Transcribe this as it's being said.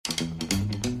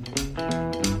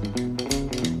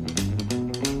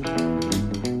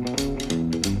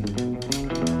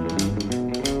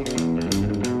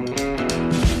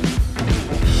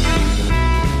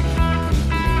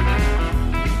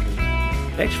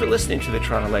for listening to the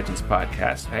Toronto Legends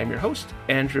podcast. I am your host,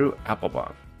 Andrew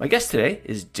Applebaum. My guest today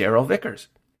is Darrell Vickers.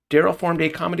 Darrell formed a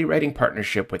comedy writing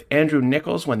partnership with Andrew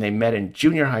Nichols when they met in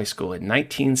junior high school in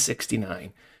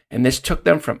 1969, and this took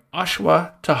them from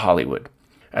Oshawa to Hollywood.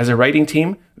 As a writing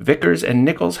team, Vickers and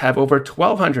Nichols have over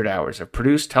 1,200 hours of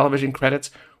produced television credits,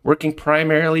 working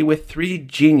primarily with three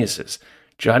geniuses,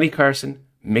 Johnny Carson,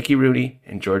 Mickey Rooney,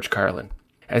 and George Carlin.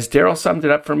 As Darrell summed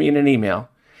it up for me in an email,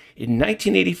 in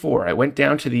 1984, I went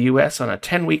down to the U.S. on a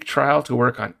 10-week trial to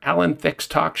work on Alan Thicke's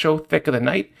talk show, Thick of the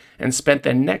Night, and spent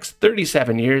the next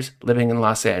 37 years living in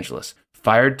Los Angeles.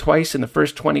 Fired twice in the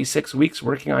first 26 weeks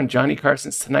working on Johnny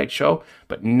Carson's Tonight Show,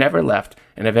 but never left,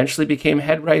 and eventually became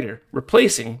head writer,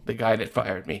 replacing the guy that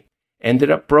fired me. Ended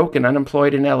up broke and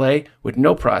unemployed in L.A. with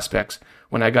no prospects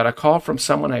when I got a call from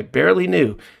someone I barely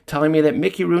knew telling me that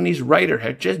Mickey Rooney's writer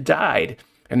had just died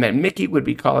and that Mickey would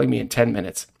be calling me in 10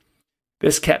 minutes.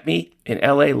 This kept me in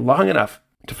LA long enough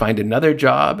to find another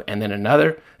job and then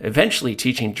another, eventually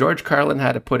teaching George Carlin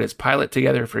how to put his pilot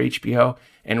together for HBO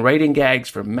and writing gags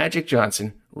for Magic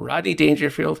Johnson, Rodney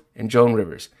Dangerfield, and Joan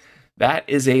Rivers. That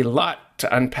is a lot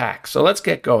to unpack, so let's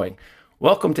get going.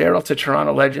 Welcome, Darrell, to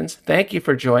Toronto Legends. Thank you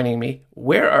for joining me.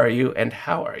 Where are you and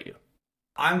how are you?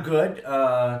 I'm good,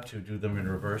 to do them in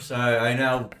reverse. I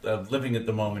now living at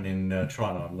the moment in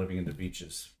Toronto. I'm living in the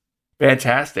beaches.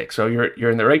 Fantastic. So you're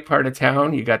in the right part of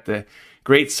town. You got the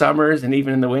great summers, and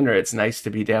even in the winter, it's nice to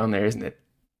be down there, isn't it?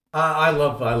 I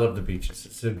love the beaches.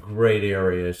 It's a great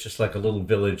area. It's just like a little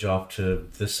village off to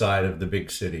the side of the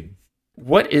big city.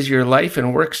 What is your life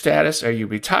and work status? Are you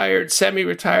retired,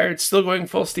 semi-retired, still going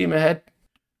full steam ahead?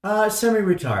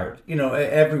 Semi-retired. You know,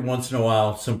 every once in a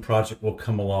while, some project will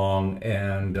come along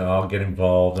and I'll get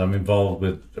involved. I'm involved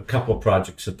with a couple of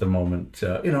projects at the moment,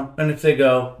 and if they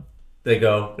go, they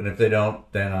go. And if they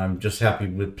don't, then I'm just happy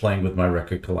with playing with my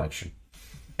record collection.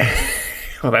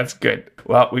 Well, that's good.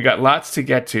 Well, we got lots to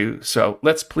get to, so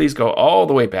let's please go all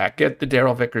the way back. Get the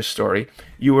Darrell Vickers story.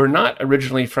 You were not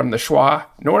originally from the Schwa,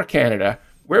 nor Canada.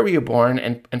 Where were you born?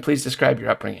 And please describe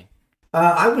your upbringing.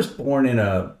 I was born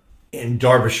in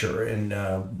Derbyshire, and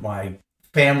my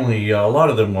family, a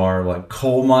lot of them are like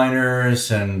coal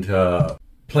miners and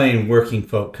plain working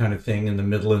folk kind of thing in the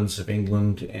Midlands of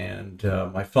England. And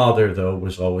my father, though,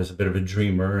 was always a bit of a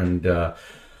dreamer. And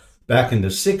back in the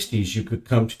 60s, you could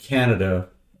come to Canada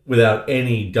without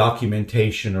any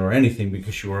documentation or anything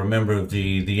because you were a member of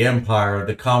the Empire,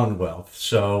 the Commonwealth.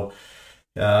 So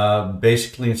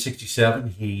basically in 67,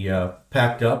 he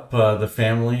packed up the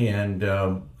family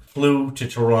and flew to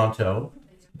Toronto,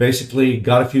 basically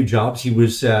got a few jobs. He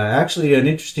was actually an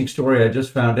interesting story I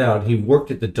just found out. He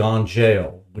worked at the Don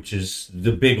Jail, which is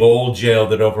the big old jail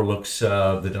that overlooks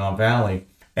the Don Valley.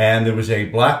 And there was a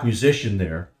black musician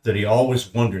there that he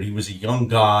always wondered. He was a young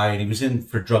guy and he was in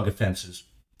for drug offenses.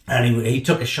 And he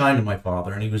took a shine to my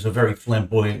father, and he was a very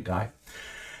flamboyant guy.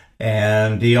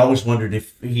 And he always wondered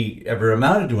if he ever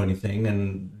amounted to anything.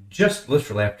 And just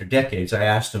literally after decades, I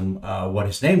asked him what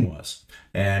his name was.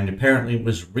 And apparently it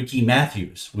was Ricky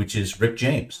Matthews, which is Rick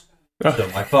James. So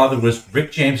my father was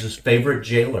Rick James's favorite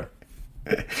jailer.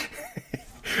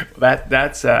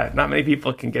 That's not many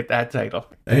people can get that title.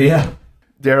 Yeah.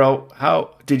 Darrell,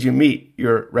 how did you meet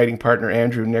your writing partner,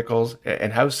 Andrew Nichols,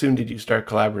 and how soon did you start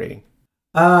collaborating?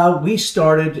 We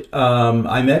started,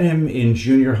 I met him in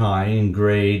junior high in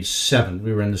grade 7.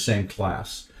 We were in the same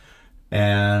class.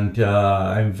 And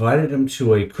I invited him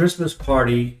to a Christmas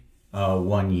party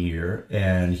one year,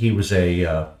 and he was played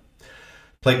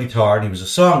guitar, and he was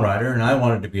a songwriter, and I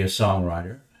wanted to be a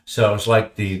songwriter. So it's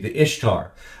like the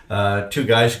Ishtar. Two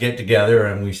guys get together,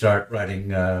 and we start writing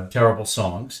terrible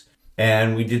songs.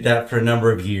 And we did that for a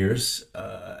number of years,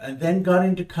 and then got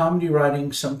into comedy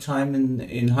writing sometime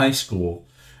in high school.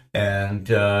 And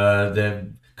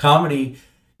the comedy,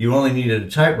 you only needed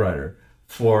a typewriter.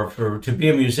 To be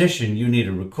a musician, you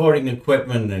needed recording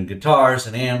equipment and guitars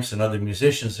and amps and other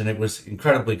musicians, and it was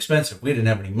incredibly expensive. We didn't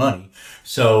have any money,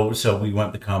 so we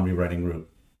went the comedy writing route.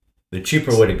 The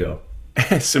cheaper way to go.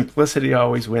 Simplicity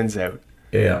always wins out.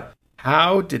 Yeah.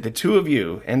 How did the two of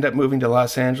you end up moving to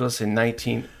Los Angeles in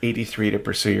 1983 to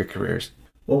pursue your careers?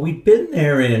 Well, we'd been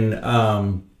there in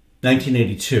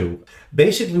 1982.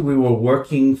 Basically, we were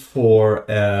working for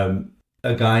a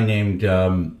guy named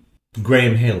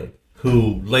Graham Haley,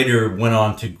 who later went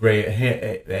on to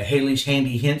Haley's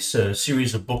Handy Hints, a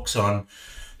series of books on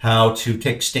how to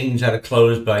take stains out of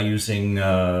clothes by using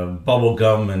bubble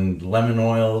gum and lemon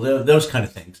oil, those kind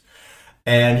of things.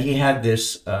 And he had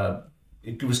this,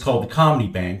 it was called the Comedy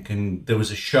Bank, and there was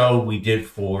a show we did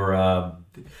for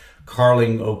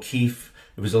Carling O'Keefe.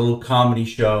 It was a little comedy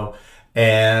show,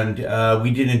 And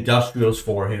we did industrials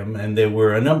for him, and there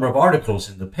were a number of articles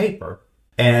in the paper.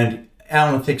 And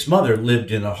Alan Thicke's mother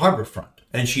lived in a harbor front,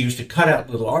 and she used to cut out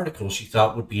little articles she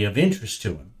thought would be of interest to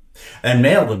him and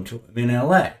mail them to him in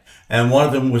L.A. And one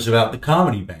of them was about the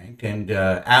Comedy Bank, and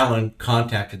Alan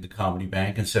contacted the Comedy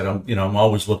Bank and said, I'm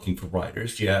always looking for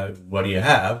writers. Yeah, what do you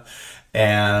have?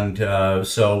 And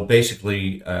so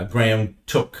basically, Graham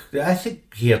took, I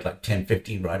think he had like 10,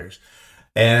 15 writers,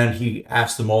 and he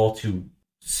asked them all to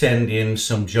send in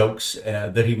some jokes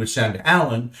that he would send to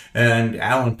Alan, and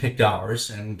Alan picked ours.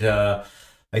 And I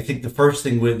think the first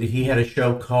thing he had a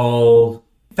show called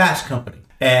Fast Company.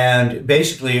 And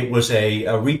basically it was a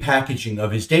repackaging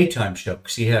of his daytime show,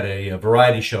 because he had a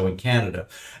variety show in Canada.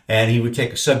 And he would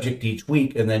take a subject each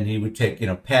week, and then he would take,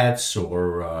 pets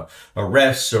or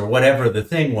arrests or whatever the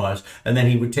thing was. And then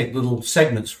he would take little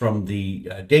segments from the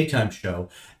daytime show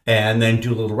and then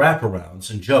do little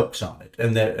wraparounds and jokes on it.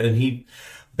 And he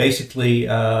basically,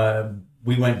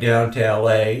 we went down to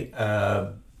L.A.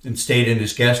 And stayed in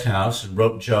his guest house and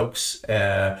wrote jokes,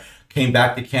 came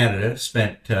back to Canada,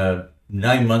 spent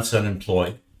 9 months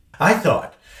unemployed. I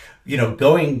thought,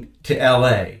 going to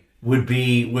L.A. would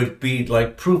be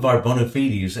like prove our bona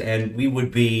fides, and we would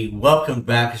be welcomed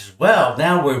back as well.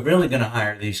 Now we're really going to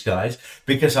hire these guys,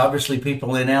 because obviously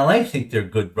people in L.A. think they're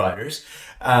good writers.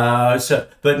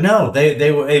 But no,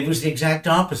 they were. It was the exact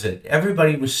opposite.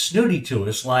 Everybody was snooty to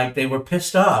us, like they were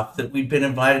pissed off that we'd been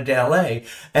invited to L.A.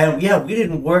 And yeah, we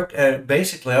didn't work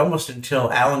basically almost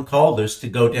until Alan called us to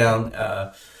go down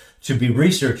to be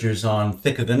researchers on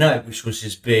Thick of the Night, which was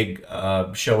his big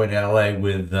show in L.A.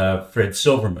 with Fred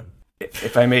Silverman.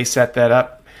 If I may set that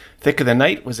up, Thick of the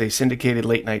Night was a syndicated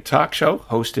late-night talk show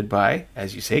hosted by,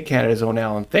 as you say, Canada's own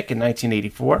Alan Thicke in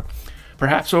 1984.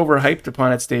 Perhaps overhyped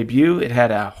upon its debut, it had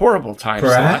a horrible time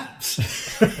slot.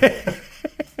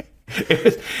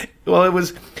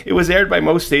 It was aired by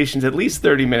most stations at least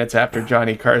 30 minutes after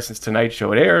Johnny Carson's Tonight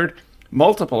Show had aired.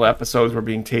 Multiple episodes were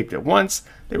being taped at once.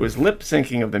 There was lip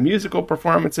syncing of the musical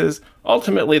performances.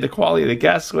 Ultimately, the quality of the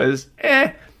guests was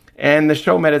and the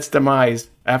show met its demise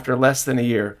after less than a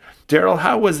year. Darrell,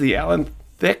 how was the Alan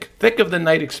Thick of the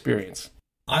Night experience?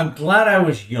 I'm glad I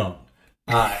was young.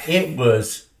 It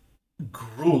was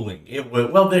grueling.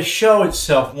 The show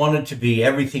itself wanted to be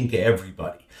everything to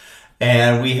everybody.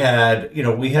 And we had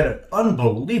an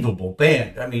unbelievable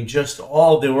band. I mean,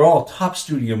 they were all top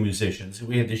studio musicians.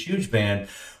 We had this huge band.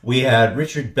 We had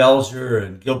Richard Belzer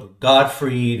and Gilbert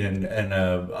Gottfried and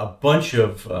a bunch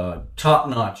of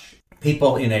top-notch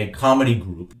people in a comedy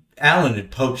group. Alan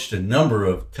had poached a number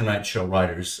of Tonight Show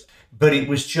writers, but it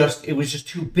was just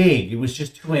too big. It was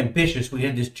just too ambitious. We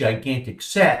had this gigantic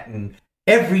set, and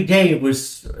every day it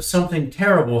was something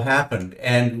terrible happened.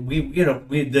 And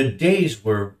the days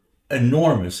were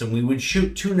enormous, and we would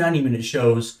shoot 2 90-minute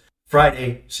shows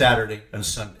Friday, Saturday, and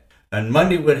Sunday. And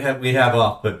Monday we'd have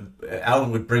off, but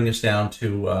Alan would bring us down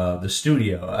to the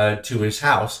studio, to his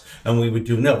house, and we would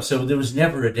do notes. So there was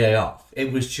never a day off.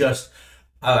 It was just,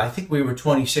 I think we were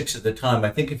 26 at the time. I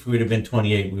think if we would have been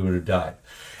 28, we would have died.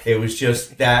 It was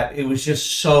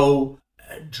just so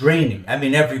draining. I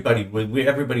mean, everybody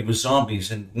was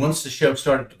zombies. And once the show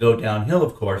started to go downhill,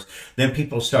 of course, then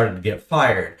people started to get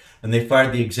fired. And they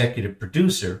fired the executive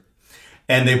producer.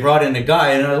 And they brought in a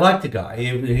guy, and I liked the guy.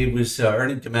 He was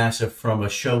Ernie DeMassa from a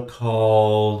show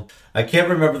called, I can't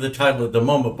remember the title at the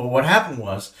moment, but what happened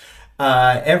was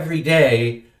every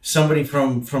day somebody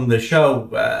from the show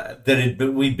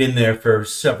we'd been there for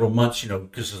several months,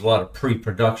 because there's a lot of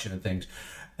pre-production and things.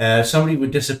 Somebody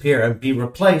would disappear and be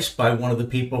replaced by one of the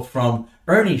people from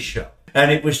Ernie's show. And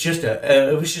it was just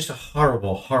a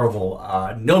horrible.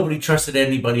 Nobody trusted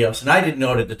anybody else, and I didn't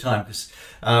know it at the time because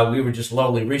we were just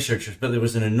lowly researchers. But there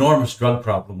was an enormous drug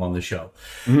problem on the show,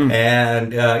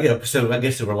 and so I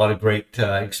guess there were a lot of great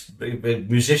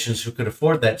musicians who could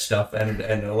afford that stuff, and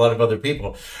a lot of other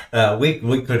people.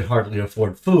 We could hardly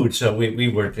afford food, so we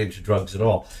weren't into drugs at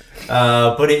all.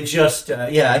 But it just,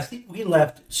 I think we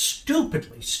left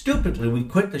stupidly. We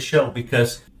quit the show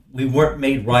because we weren't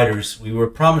made writers. We were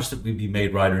promised that we'd be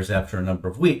made writers after a number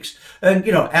of weeks. And,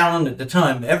 Alan, at the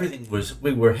time,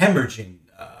 we were hemorrhaging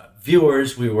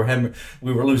viewers. We were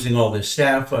losing all this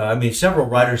staff. Several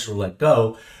writers were let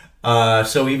go.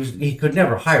 So he could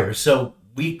never hire us. So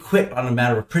we quit on a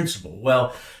matter of principle.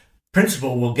 Well,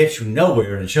 principle will get you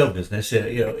nowhere in the show business.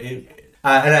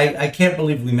 And I can't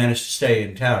believe we managed to stay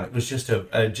in town. It was just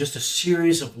a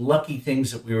series of lucky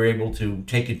things that we were able to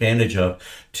take advantage of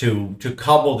to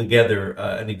cobble together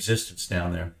an existence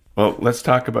down there. Well, let's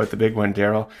talk about the big one,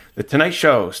 Darrell. The Tonight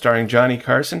Show, starring Johnny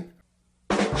Carson.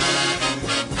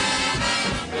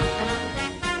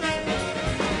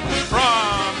 From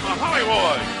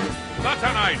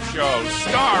Show,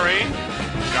 starring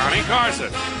Johnny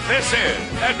Carson. This is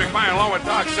Ed McMahon along with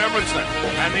Doc Severinsen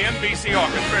and the NBC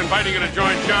Orchestra inviting you to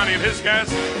join Johnny and his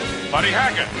guests, Buddy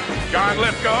Hackett, John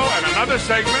Lithgow, and another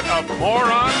segment of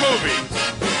Moron Movies.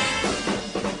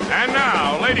 And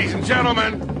now, ladies and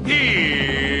gentlemen, here's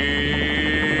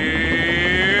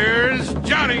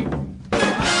Johnny.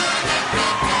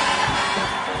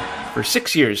 For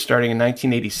 6 years, starting in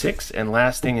 1986 and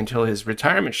lasting until his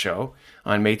retirement show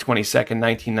on May 22nd,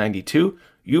 1992,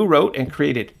 you wrote and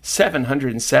created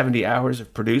 770 hours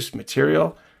of produced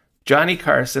material. Johnny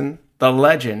Carson, the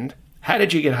legend. How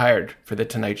did you get hired for The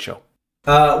Tonight Show?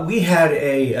 We had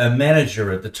a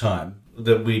manager at the time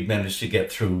that we'd managed to get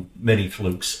through many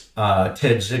flukes,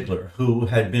 Ted Ziegler, who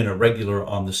had been a regular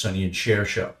on the Sonny and Cher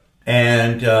show.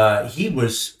 And he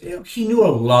knew a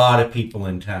lot of people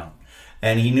in town.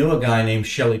 And he knew a guy named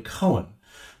Shelley Cohen,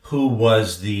 who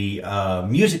was the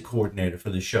music coordinator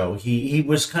for the show. He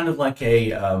was kind of like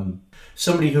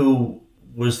somebody who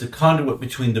was the conduit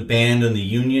between the band and the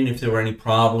union if there were any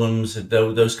problems,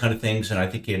 those kind of things. And I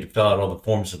think he had to fill out all the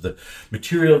forms of the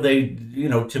material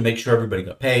to make sure everybody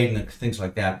got paid and things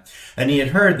like that. And he had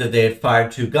heard that they had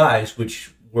fired two guys,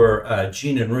 which were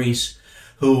Gene and Reese,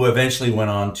 who eventually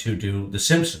went on to do The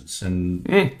Simpsons. And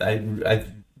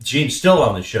Gene's still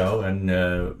on the show, and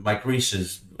Mike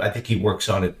Reese I think he works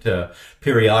on it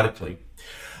periodically.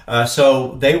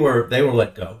 So they were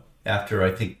let go after,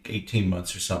 I think, 18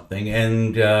 months or something.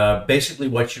 And basically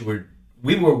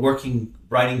we were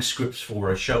writing scripts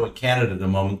for a show in Canada at the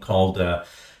moment called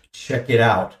Check It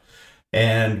Out.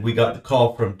 And we got the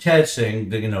call from Ted saying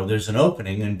that, there's an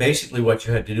opening. And basically what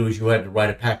you had to do is you had to write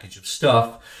a package of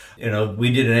stuff.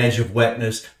 We did an Edge of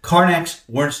Wetness. Carnacs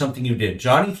weren't something you did.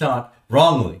 Johnny thought,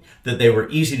 wrongly, that they were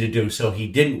easy to do, so he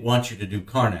didn't want you to do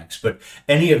Carnacs. But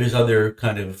any of his other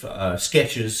kind of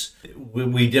sketches,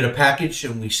 we did a package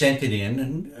and we sent it in,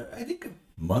 and I think a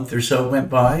month or so went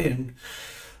by, and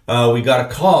we got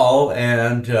a call,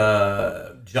 and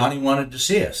Johnny wanted to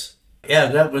see us.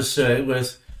 Yeah, it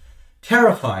was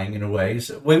terrifying in a way.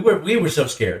 So we were so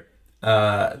scared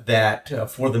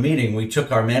that for the meeting we took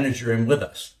our manager in with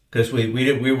us because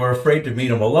we were afraid to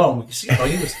meet him alone because he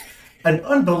was an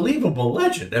unbelievable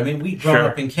legend. I mean, we'd grown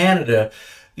up in Canada,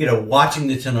 watching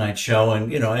The Tonight Show,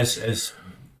 and as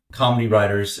comedy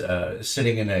writers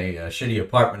sitting in a shitty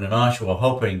apartment in Oshawa,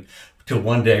 hoping to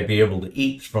one day be able to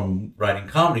eat from writing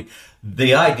comedy.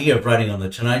 The idea of writing on The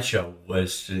Tonight Show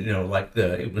was,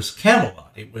 it was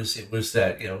Camelot. It was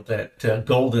that that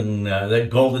gold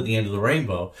at the end of the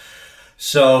rainbow.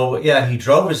 So yeah, he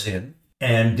drove us in,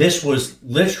 and this was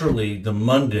literally the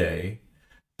Monday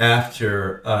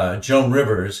after Joan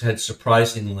Rivers had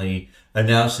surprisingly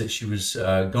announced that she was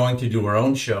going to do her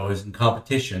own show as in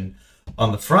competition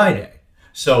on the Friday.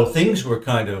 So things were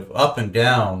kind of up and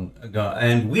down,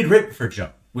 and we'd written for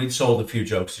Joan. We'd sold a few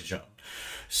jokes to Joan.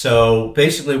 So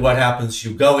basically what happens,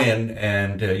 you go in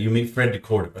and you meet Fred de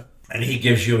Cordova, and he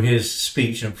gives you his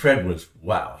speech, and Fred was,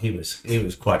 wow, he was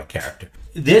quite a character.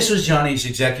 This was Johnny's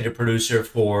executive producer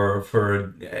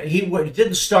he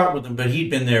didn't start with him, but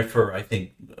he'd been there for, I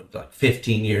think, like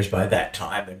 15 years by that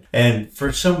time. And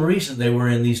for some reason, they were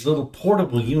in these little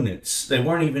portable units. They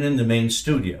weren't even in the main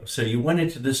studio. So you went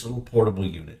into this little portable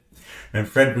unit, and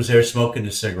Fred was there smoking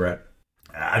a cigarette.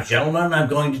 Gentlemen, I'm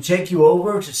going to take you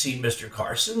over to see Mr.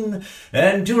 Carson,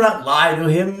 and do not lie to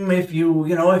him if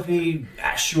he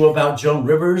asks you about Joan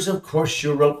Rivers. Of course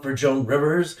you wrote for Joan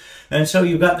Rivers. And so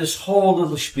you got this whole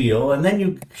little spiel, and then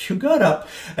you got up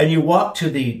and you walked to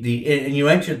and you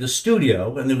entered the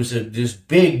studio, and there was this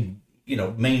big,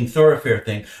 main thoroughfare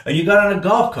thing, and you got on a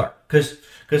golf cart because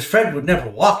Fred would never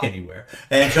walk anywhere,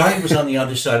 and Johnny was on the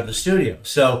other side of the studio.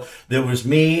 So there was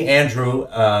me, Andrew,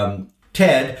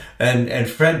 Ted, and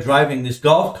Fred driving this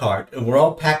golf cart, and we're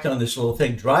all packed on this little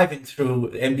thing, driving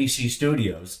through NBC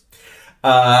studios,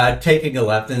 taking a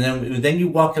left, and then you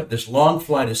walked up this long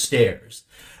flight of stairs,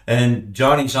 and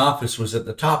Johnny's office was at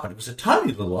the top, and it was a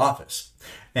tiny little office.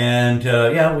 And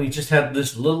we just had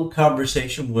this little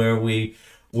conversation where we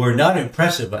were not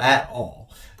impressive at all.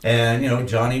 And,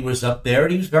 Johnny was up there,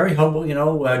 and he was very humble,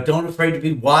 don't afraid to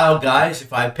be wild, guys,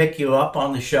 if I pick you up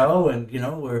on the show, and,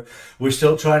 we're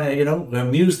still trying to,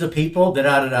 amuse the people,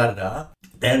 da-da-da-da-da.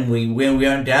 Then we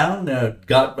went down,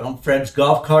 got on Fred's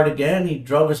golf cart again. He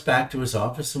drove us back to his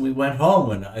office, and we went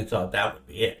home, and I thought that would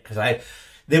be it, because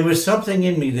there was something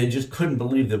in me that just couldn't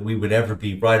believe that we would ever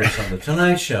be writers on The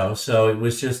Tonight Show. So it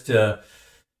was just, for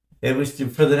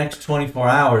the next 24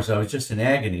 hours, I was just in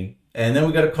agony. And then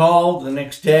we got a call the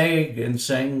next day and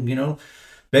saying,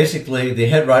 basically the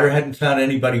head writer hadn't found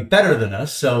anybody better than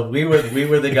us. So we were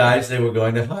the guys they were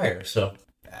going to hire. So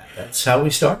that's how we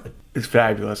started. It's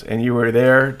fabulous. And you were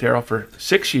there, Darrell, for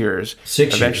 6 years. 6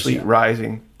 years, eventually yeah.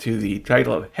 rising to the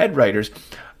title of head writers.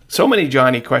 So many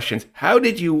Johnny questions. How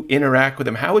did you interact with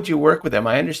him? How would you work with him?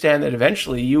 I understand that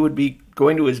eventually you would be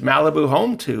going to his Malibu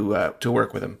home to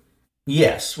work with him.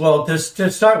 Yes. Well, to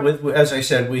start with, as I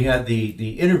said, we had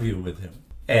the interview with him.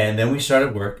 And then we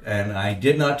started work. And I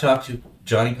did not talk to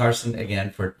Johnny Carson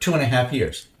again for 2.5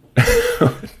 years.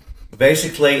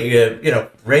 Basically,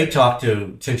 Ray talked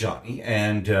to Johnny,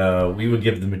 and we would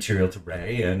give the material to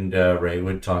Ray, and Ray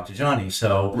would talk to Johnny.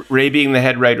 So Ray being the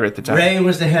head writer at the time. Ray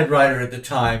was the head writer at the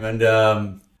time, and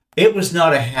it was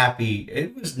not a happy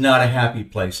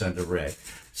place under Ray.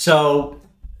 So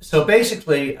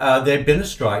basically, there'd been a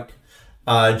strike.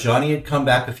 Johnny had come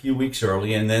back a few weeks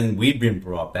early, and then we'd been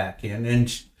brought back in,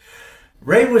 and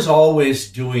Ray was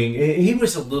always he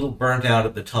was a little burnt out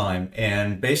at the time,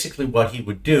 and basically what he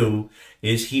would do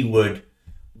is he would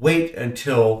wait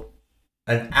until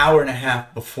an hour and a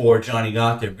half before Johnny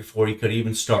got there before he could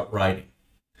even start writing.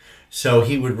 So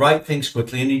he would write things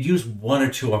quickly, and he'd use one or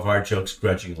two of our jokes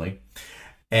grudgingly,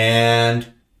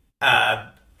 and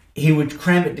he would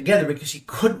cram it together because he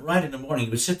couldn't write in the morning.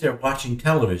 He would sit there watching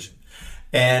television.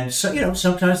 And so,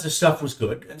 sometimes the stuff was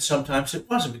good and sometimes it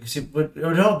wasn't because it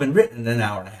had all been written in an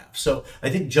hour and a half. So I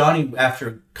think Johnny,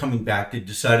 after coming back,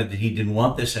 decided that he didn't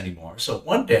want this anymore. So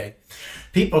one day,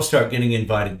 people start getting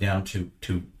invited down to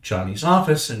Johnny's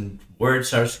office and word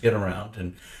starts to get around.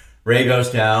 And Ray goes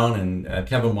down and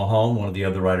Kevin Mahone, one of the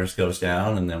other writers, goes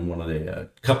down. And then a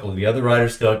couple of the other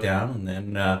writers go down. And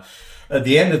then at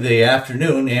the end of the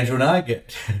afternoon, Andrew and I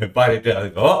get invited down. I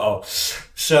go, uh-oh.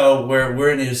 So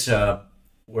we're in his...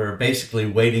 We're basically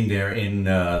waiting there in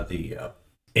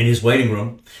his waiting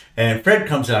room, and Fred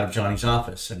comes out of Johnny's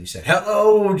office, and he said,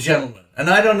 "Hello, gentlemen." And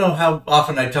I don't know how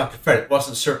often I talked to Fred. It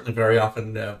wasn't certainly very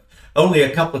often, only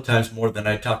a couple of times more than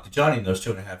I talked to Johnny in those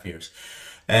 2.5 years.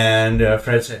 And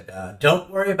Fred said,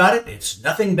 "Don't worry about it. It's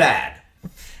nothing bad."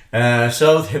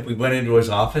 So we went into his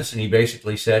office, and he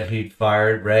basically said he'd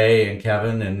fired Ray and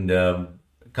Kevin and a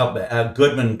couple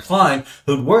Goodman and Klein,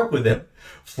 who'd worked with him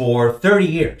for 30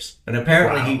 years. And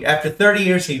apparently after 30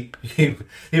 years, he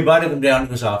invited them down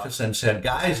to his office and said,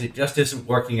 "Guys, it just isn't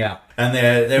working out." And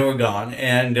they were gone.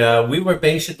 And we were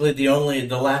basically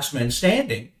the last men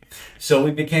standing. So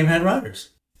we became head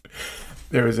writers.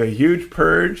 There was a huge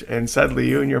purge, and suddenly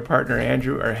you and your partner,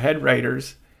 Andrew, are head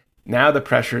writers. Now the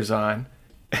pressure's on.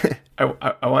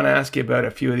 I want to ask you about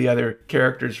a few of the other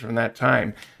characters from that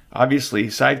time. Obviously,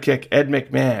 sidekick Ed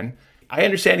McMahon. I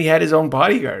understand he had his own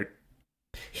bodyguard.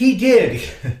 He did.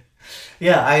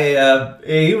 Yeah,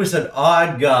 he was an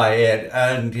odd guy, Ed,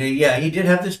 and he did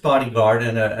have this bodyguard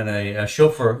and a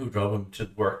chauffeur who drove him to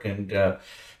work, and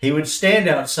he would stand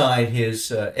outside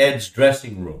his Ed's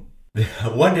dressing room.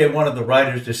 One day, one of the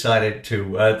writers decided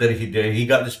that he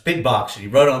got this big box, and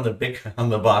he wrote on the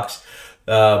box,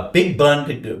 "Big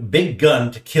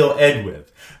gun to kill Ed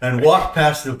with," and walked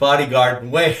past the bodyguard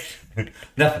and waved.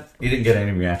 Nothing. He didn't get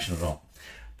any reaction at all.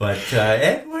 But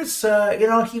Ed was, he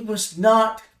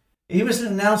was an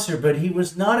announcer, but he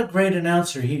was not a great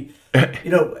announcer. He, a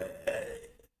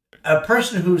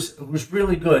person who's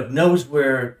really good knows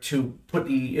where to put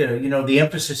the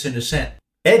emphasis in a sentence.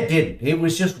 Ed didn't. It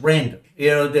was just random.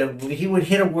 He would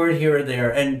hit a word here or there,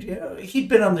 and he'd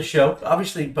been on the show,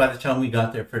 obviously, by the time we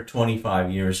got there for 25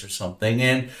 years or something,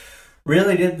 and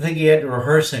really didn't think he had to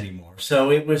rehearse anymore. So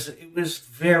it was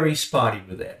very spotty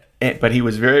with Ed. But he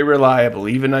was very reliable.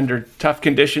 Even under tough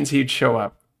conditions, he'd show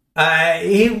up.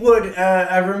 He would.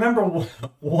 I remember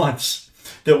once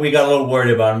that we got a little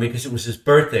worried about him because it was his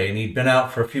birthday, and he'd been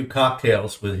out for a few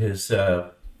cocktails with his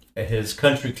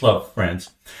country club friends.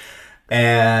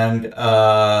 And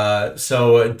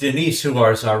so Denise, who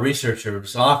was our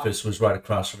researcher's office, was right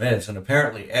across from Ed's. And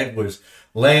apparently Ed was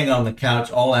laying on the couch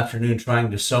all afternoon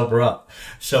trying to sober up.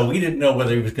 So we didn't know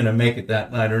whether he was going to make it that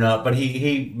night or not. But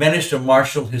he managed to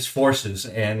marshal his forces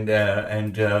and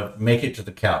make it to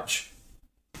the couch.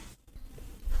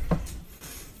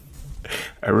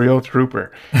 A real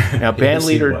trooper. Now, band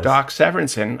leader Doc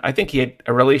Severinsen, I think he had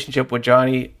a relationship with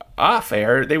Johnny off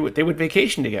air. They would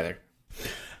vacation together.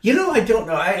 I don't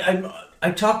know. I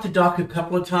talked to Doc a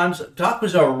couple of times. Doc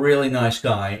was a really nice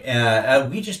guy.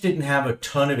 We just didn't have a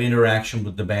ton of interaction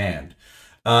with the band.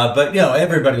 But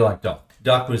everybody liked Doc.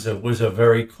 Doc was a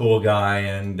very cool guy,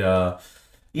 and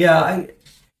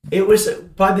it was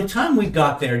by the time we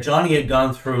got there, Johnny had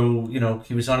gone through.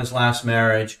 He was on his last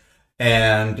marriage,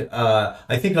 and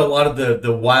I think a lot of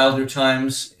the wilder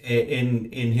times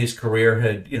in his career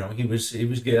had. He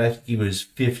was good. I think he was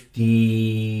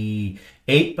 50.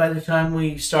 8 by the time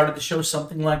we started the show,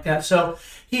 something like that. So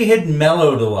he had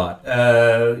mellowed a lot.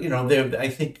 I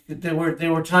think there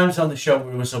were times on the show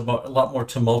where it was a lot more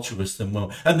tumultuous than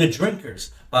most. And the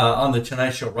drinkers on the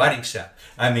Tonight Show writing staff.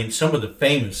 I mean, some of the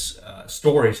famous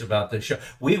stories about the show.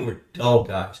 We were dull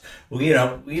guys. We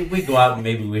go out and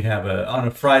maybe on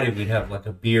a Friday we'd have like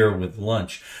a beer with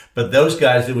lunch. But those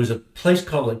guys, there was a place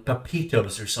called like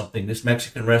Papitos or something, this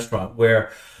Mexican restaurant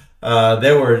where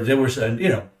there was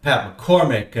Pat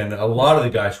McCormick and a lot of the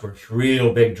guys were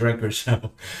real big drinkers.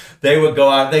 So they would go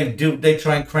out. They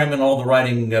try and cram in all the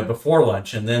writing before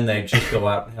lunch, and then they just go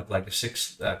out and have like a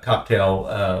 6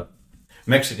 cocktail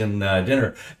Mexican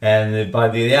dinner. And by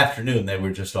the afternoon, they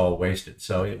were just all wasted.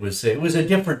 So it was a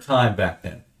different time back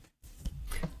then.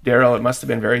 Darrell, it must have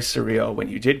been very surreal when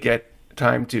you did get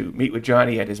time to meet with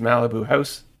Johnny at his Malibu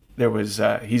house. There was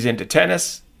he's into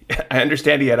tennis. I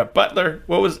understand he had a butler.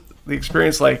 What was the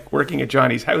experience like working at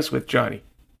Johnny's house with Johnny?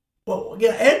 Well,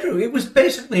 yeah, Andrew, it was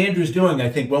basically Andrew's doing, I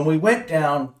think. When we went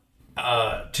down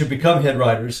to become head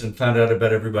writers and found out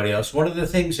about everybody else, one of the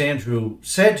things Andrew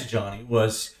said to Johnny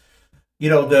was,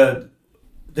 there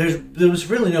was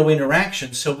really no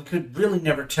interaction, so we could really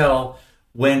never tell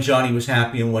when Johnny was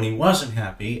happy and when he wasn't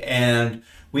happy, and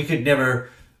we could never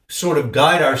sort of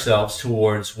guide ourselves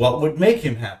towards what would make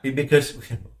him happy because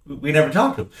we never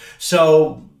talked to him.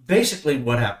 So basically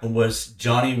what happened was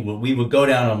we would go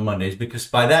down on Mondays because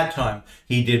by that time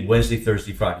he did Wednesday,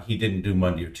 Thursday, Friday. He didn't do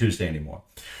Monday or Tuesday anymore.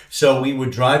 So we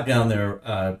would drive down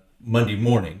there Monday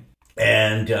morning,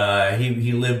 and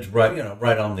he lived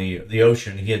right on the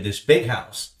ocean. He had this big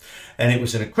house, and it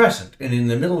was in a crescent. And in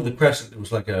the middle of the crescent, there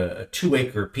was like a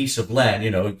 2-acre piece of land,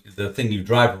 the thing you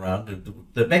drive around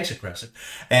that makes a crescent.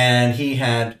 And he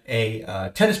had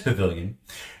a tennis pavilion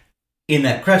in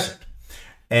that crescent.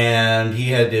 And he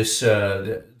had this,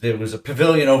 there was a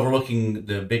pavilion overlooking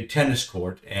the big tennis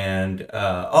court. And,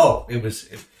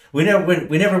 we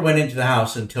never went into the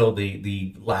house until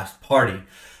the last party,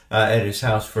 at his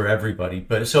house for everybody.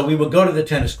 But so we would go to the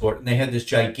tennis court, and they had this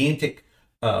gigantic,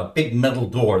 big metal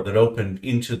door that opened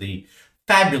into the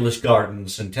fabulous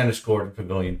gardens and tennis court and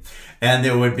pavilion. And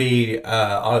there would be,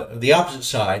 on the opposite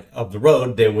side of the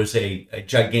road, there was a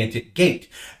gigantic gate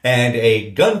and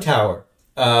a gun tower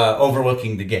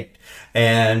overlooking the gate.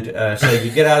 And so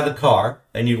you get out of the car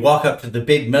and you walk up to the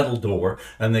big metal door,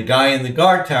 and the guy in the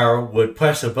guard tower would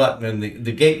press a button and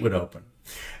the gate would open.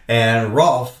 And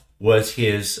Rolf was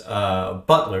his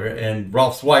butler, and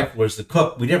Rolf's wife was the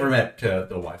cook. We never met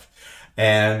the wife.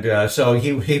 And so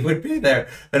he would be there.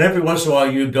 And every once in a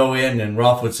while you'd go in and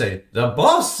Rolf would say, "The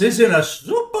boss is in a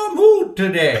super mood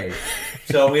today."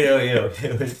 So,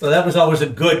 so that was always a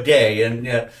good day.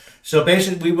 And so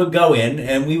basically we would go in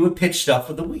and we would pitch stuff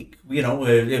for the week.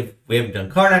 If we haven't done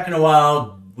Karnak in a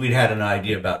while, we'd had an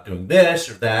idea about doing this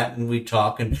or that, and we'd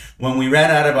talk. And when we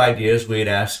ran out of ideas, we'd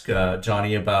ask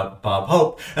Johnny about Bob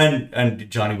Hope. And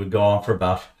Johnny would go on for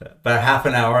about half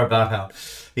an hour about how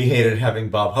he hated having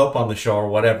Bob Hope on the show or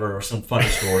whatever, or some funny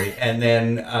story. And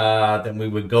then we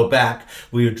would go back.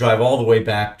 We would drive all the way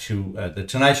back to the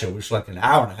Tonight Show, which was like an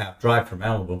hour and a half drive from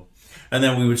Malibu. And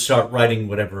then we would start writing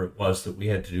whatever it was that we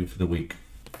had to do for the week.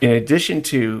 In addition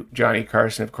to Johnny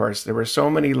Carson, of course, there were so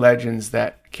many legends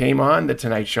that came on The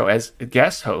Tonight Show as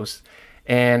guest hosts.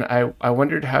 And I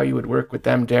wondered how you would work with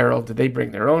them, Darrell. Did they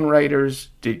bring their own writers?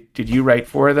 Did you write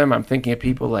for them? I'm thinking of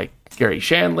people like Gary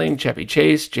Shandling, Chevy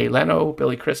Chase, Jay Leno,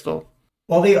 Billy Crystal.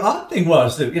 Well, the odd thing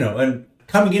was that, and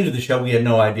coming into the show, we had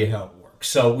no idea how it works.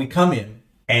 So we come in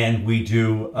and we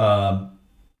do,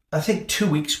 I think 2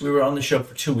 weeks. We were on the show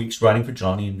for 2 weeks writing for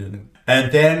Johnny and doing it.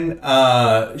 And then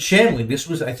Shandling, this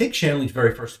was, I think, Shandling's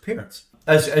very first appearance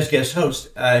as guest host.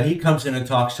 He comes in and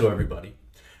talks to everybody.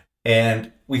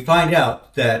 And we find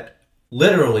out that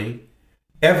literally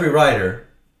every writer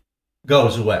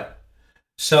goes away.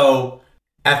 So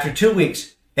after 2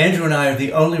 weeks, Andrew and I are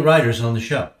the only writers on the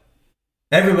show.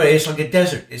 Everybody, it's like a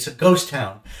desert. It's a ghost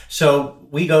town. So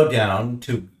we go down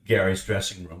to Gary's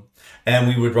dressing room, and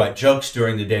we would write jokes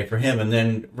during the day for him. And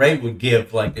then Ray would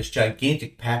give like this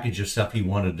gigantic package of stuff he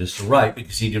wanted us to write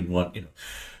because he didn't want,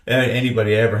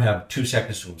 anybody to ever have 2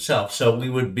 seconds to himself. So we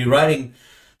would be writing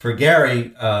for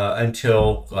Gary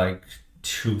until like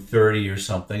 2:30 or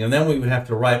something. And then we would have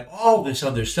to write all this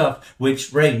other stuff,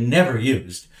 which Ray never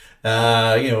used.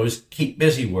 It was keep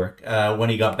busy work when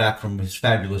he got back from his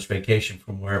fabulous vacation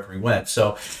from wherever he went.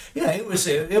 So, yeah, it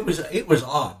was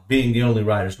odd being the only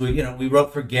writers. We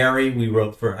wrote for Gary, we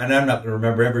wrote for, and I'm not going to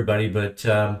remember everybody, but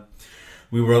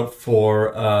we wrote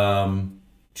for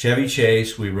Chevy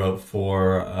Chase, we wrote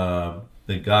for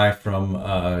the guy from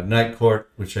Night Court,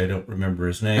 which I don't remember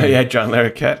his name. Oh, yeah, John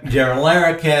Larroquette. Darrell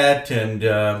Larroquette, and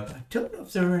I don't know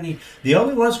if there were any. The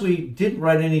only ones we didn't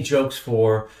write any jokes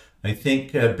for, I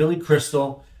think Billy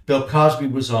Crystal, Bill Cosby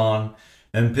was on,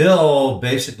 and Bill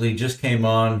basically just came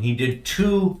on. He did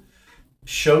 2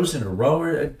 shows in a row,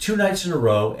 or 2 nights in a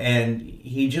row, and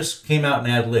he just came out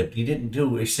and ad-libbed. He didn't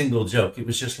do a single joke. It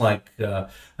was just like,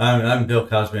 I'm Bill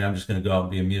Cosby, I'm just going to go out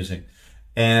and be amusing.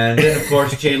 And then, of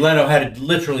course, Jay Leno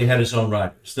literally had his own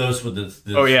writers. Those were the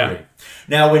three.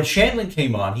 Now, when Shandling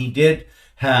came on, he did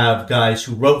have guys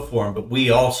who wrote for him, but we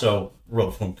also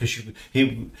wrote for him, because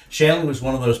Shandling was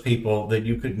one of those people that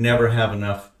you could never have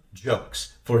enough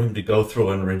jokes for him to go through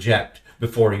and reject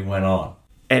before he went on.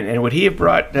 And would he have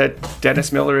brought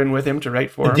Dennis Miller in with him to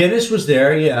write for him? Dennis was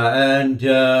there, yeah, and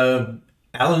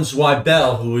Alan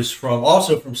Zweibel, who is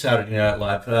also from Saturday Night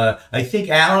Live. I think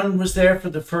Alan was there for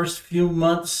the first few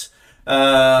months,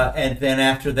 and then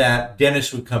after that,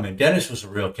 Dennis would come in. Dennis was a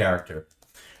real character.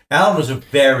 Alan was a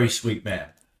very sweet man.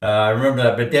 I remember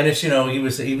that, but Dennis, he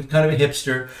was kind of a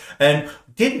hipster, and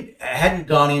hadn't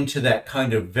gone into that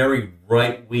kind of very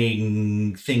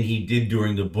right-wing thing he did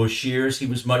during the Bush years. He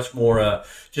was much more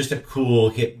just a cool,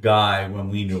 hip guy when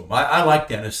we knew him. I like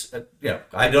Dennis.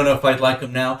 I don't know if I'd like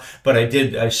him now, but I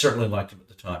did. I certainly liked him at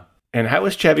the time. And how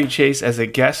was Chevy Chase as a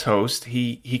guest host?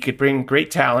 He could bring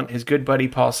great talent. His good buddy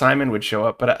Paul Simon would show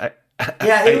up, but I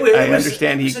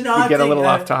understand he would get a little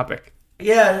off topic.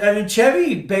 Yeah, I mean,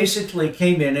 Chevy basically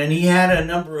came in and he had a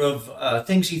number of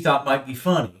things he thought might be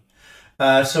funny.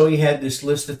 So he had this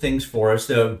list of things for us.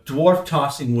 The dwarf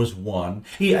tossing was one.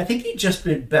 I think he'd just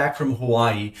been back from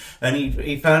Hawaii, and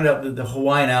he found out that the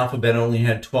Hawaiian alphabet only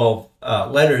had 12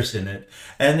 letters in it,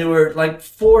 and there were like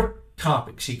 4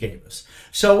 topics he gave us.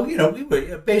 So, we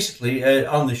were basically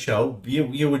on the show,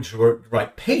 you would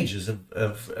write pages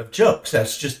of jokes.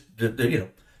 That's just,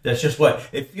 that's just what,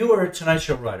 if you were a Tonight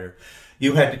Show writer,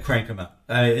 you had to crank them out,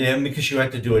 and because you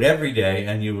had to do it every day,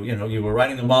 and you were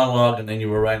writing the monologue, and then you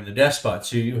were writing the desk spot,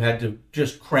 so you had to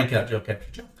just crank out joke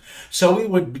after joke. So we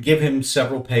would give him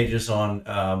several pages on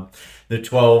the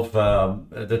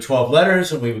 12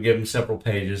 letters, and we would give him several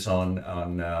pages on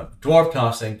dwarf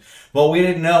tossing. What we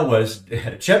didn't know was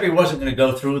Chevy wasn't going to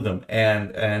go through them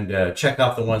and check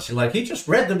off the ones he liked. He just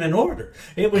read them in order.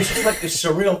 It was just like this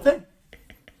surreal thing.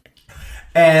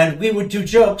 And we would do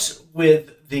jokes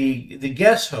with the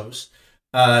guest host.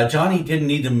 Johnny didn't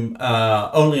need them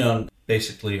only on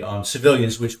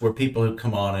civilians, which were people who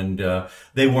come on and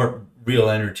they weren't real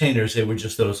entertainers. They were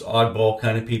just those oddball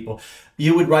kind of people.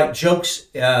 You would write jokes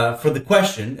for the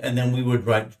question, and then we would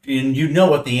write, and you know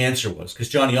what the answer was, because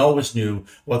Johnny always knew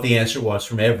what the answer was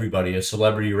from everybody, a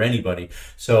celebrity or anybody.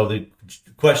 So the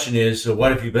question is,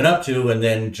 what have you been up to? And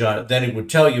then then it would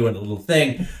tell you in a little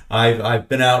thing, I've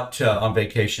been out on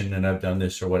vacation and I've done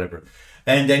this or whatever.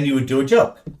 And then you would do a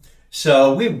joke.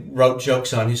 So we wrote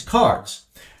jokes on his cards.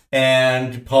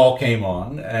 And Paul came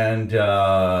on, and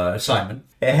Simon,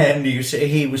 and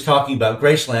he was talking about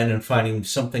Graceland and finding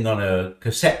something on a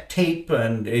cassette tape,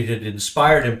 and it had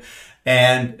inspired him.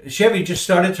 And Chevy just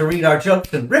started to read our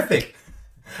jokes and riffing.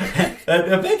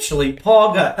 And eventually,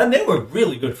 Paul and they were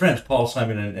really good friends, Paul,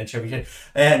 Simon, and Chevy.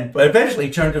 And eventually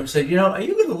he turned to him and said, are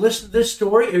you going to listen to this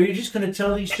story, or are you just going to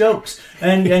tell these jokes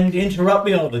and interrupt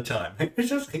me all the time? It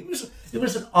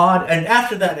was an odd, and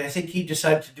after that, I think he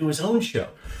decided to do his own show,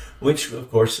 which,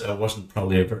 of course, wasn't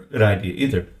probably a very good idea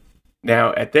either.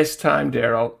 Now, at this time,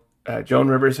 Darrell, Joan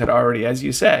Rivers had already, as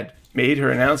you said, made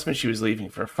her announcement she was leaving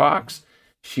for Fox.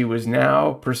 She was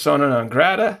now persona non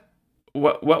grata.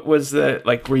 What was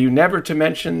were you never to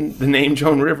mention the name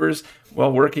Joan Rivers while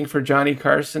working for Johnny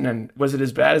Carson? And was it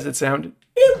as bad as it sounded?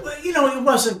 It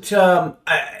wasn't.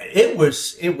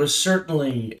 It was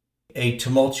certainly a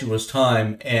tumultuous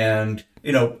time, and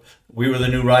we were the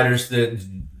new writers.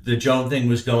 The Joan thing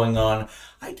was going on.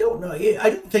 I don't know. I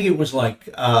don't think it was like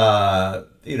I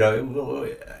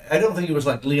don't think it was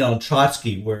like Leon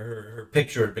Trotsky, where her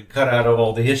picture had been cut out of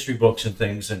all the history books and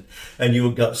things, and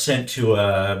you got sent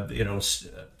to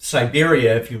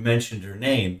Siberia if you mentioned her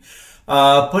name.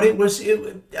 But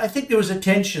I think there was a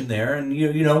tension there, and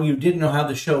you didn't know how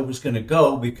the show was going to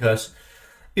go because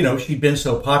she'd been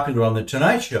so popular on the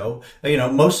Tonight Show.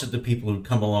 Most of the people who'd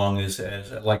come along as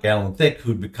like Alan Thicke,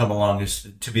 who'd come along as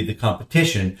to be the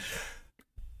competition,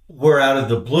 were out of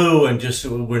the blue and just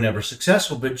were never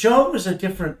successful. But Joan was a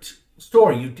different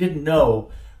story. You didn't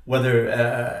know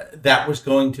whether that was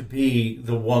going to be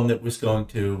the one that was going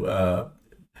to.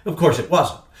 Of course, it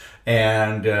wasn't,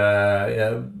 and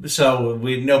so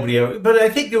nobody ever. But I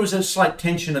think there was a slight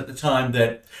tension at the time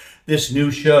that this new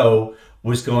show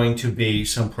was going to be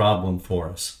some problem for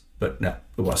us. But no,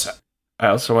 it wasn't. I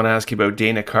also want to ask you about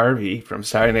Dana Carvey from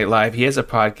Saturday Night Live. He has a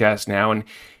podcast now, and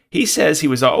he says he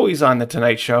was always on The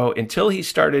Tonight Show until he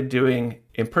started doing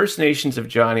impersonations of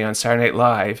Johnny on Saturday Night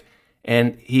Live,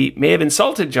 and he may have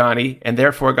insulted Johnny and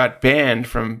therefore got banned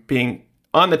from being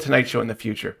on The Tonight Show in the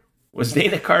future. Was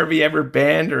Dana Carvey ever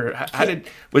banned, or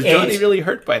was Johnny really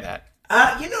hurt by that?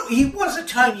 He was a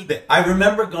tiny bit. I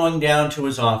remember going down to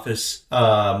his office,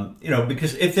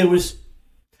 because if there was,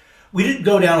 we didn't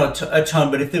go down a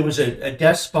ton, but if there was a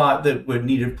desk spot that would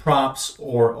needed props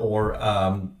or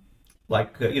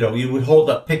you would hold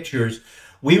up pictures,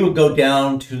 we would go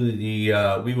down to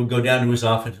his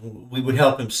office. We would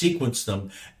help him sequence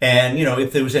them, and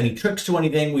if there was any tricks to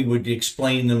anything, we would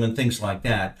explain them and things like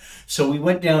that. So we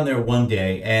went down there one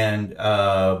day, and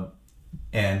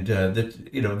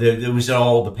there was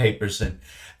all the papers, and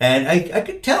I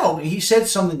could tell he said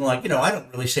something like, I don't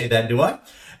really say that, do I?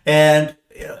 And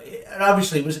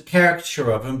obviously it was a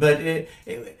caricature of him, but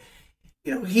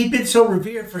he'd been so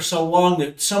revered for so long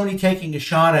that somebody taking a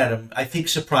shot at him, I think,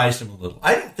 surprised him a little.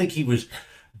 I don't think he was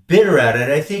bitter at it.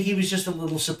 I think he was just a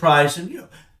little surprised. And,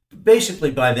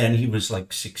 basically by then he was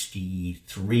like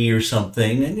 63 or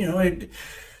something. And,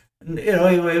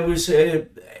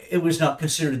 it was not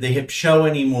considered the hip show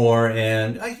anymore.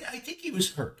 And I think he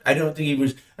was hurt. I don't think he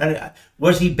was.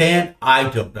 Was he banned? I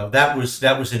don't know. That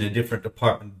was in a different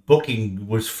department. Booking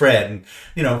was Fred,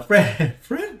 and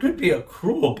Fred could be a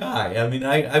cruel guy. I mean,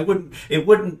 I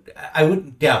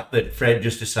wouldn't doubt that Fred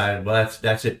just decided, well,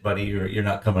 that's it, buddy. You're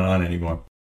not coming on anymore.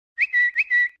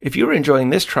 If you were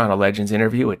enjoying this Toronto Legends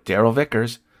interview with Darrell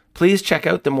Vickers, please check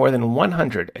out the more than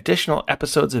 100 additional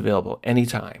episodes available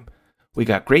anytime. We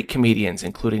got great comedians,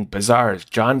 including Bizarre's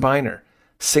John Biner,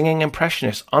 singing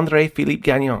impressionist André-Philippe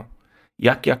Gagnon,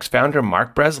 Yuck Yuck's founder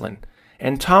Mark Breslin,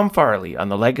 and Tom Farley on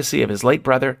the legacy of his late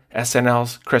brother,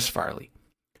 SNL's Chris Farley.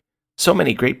 So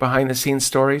many great behind-the-scenes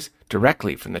stories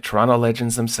directly from the Toronto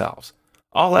Legends themselves.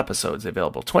 All episodes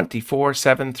available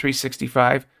 24/7,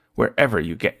 365, wherever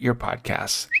you get your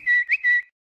podcasts.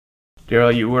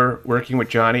 Darrell, you were working with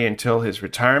Johnny until his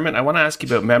retirement. I want to ask you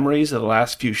about memories of the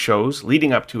last few shows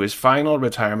leading up to his final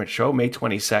retirement show, May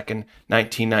 22nd,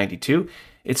 1992.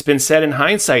 It's been said in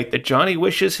hindsight that Johnny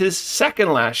wishes his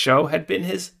second last show had been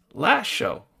his last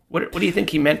show. What do you think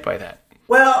he meant by that?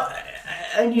 Well,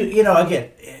 and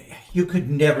again, you could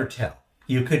never tell.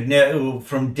 You could never,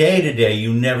 from day to day,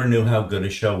 you never knew how good a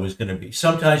show was going to be.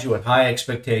 Sometimes you had high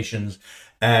expectations,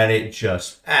 and it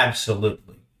just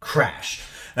absolutely crashed.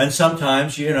 And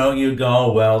sometimes, you go,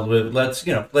 well, let's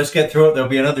get through it. There'll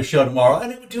be another show tomorrow,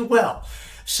 and it would do well.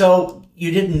 So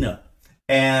you didn't know.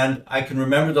 And I can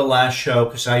remember the last show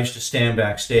because I used to stand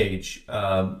backstage.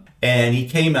 And he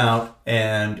came out,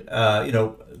 and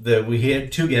we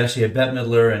had two guests. He had Bette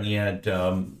Midler, and he had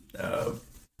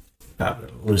I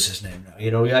lose his name now.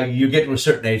 You get to a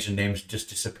certain age, and names just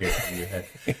disappear from your head.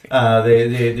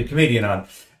 The comedian on,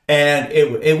 and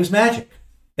it was magic.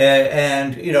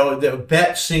 And the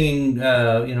Bette singing,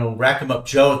 Rack 'em Up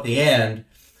Joe at the end,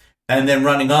 and then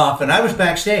running off. And I was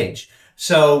backstage.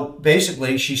 So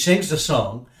basically, she sings the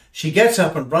song. She gets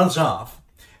up and runs off.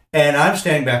 And I'm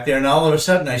standing back there, and all of a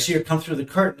sudden, I see her come through the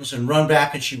curtains and run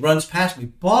back, and she runs past me,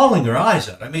 bawling her eyes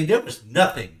out. I mean, there was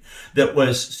nothing that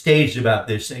was staged about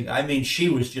this thing. I mean, she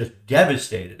was just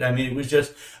devastated. I mean, it was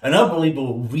just an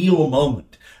unbelievable, real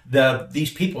moment.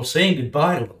 These people saying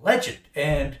goodbye to a legend.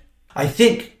 And I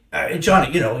think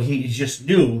Johnny, he just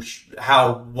knew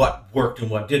what worked and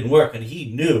what didn't work. And he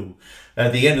knew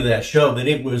at the end of that show that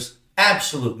it was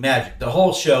absolute magic. The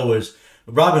whole show was,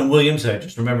 Robin Williams, I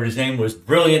just remembered his name, was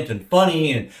brilliant and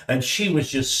funny. And she was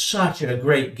just such a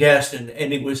great guest. And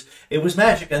it was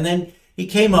magic. And then he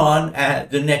came on at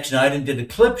the next night and did a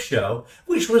clip show,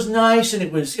 which was nice. And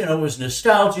it was, it was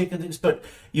nostalgic and things, but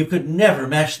you could never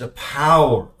match the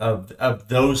power of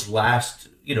those last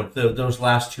those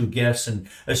last two guests, and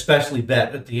especially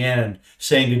Bette at the end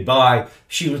saying goodbye.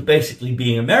 She was basically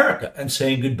being America and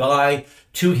saying goodbye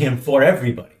to him for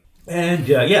everybody. And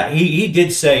he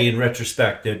did say in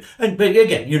retrospect that, but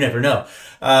again, you never know,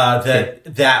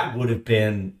 that would have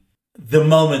been the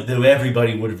moment that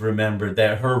everybody would have remembered,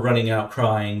 that her running out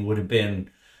crying would have been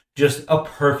just a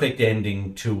perfect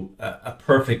ending to a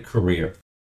perfect career.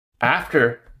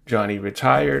 After Johnny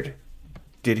retired,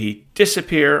 did he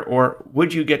disappear, or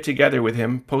would you get together with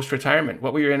him post-retirement?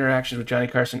 What were your interactions with Johnny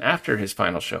Carson after his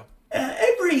final show?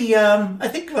 I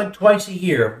think like twice a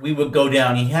year, we would go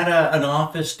down. He had an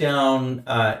office down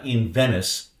in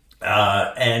Venice,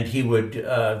 and he would,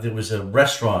 there was a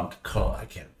restaurant called, I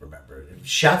can't remember,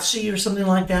 Schatzi or something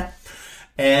like that.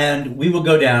 And we would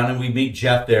go down and we'd meet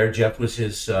Jeff there. Jeff was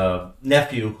his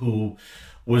nephew, who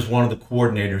was one of the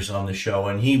coordinators on the show,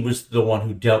 and he was the one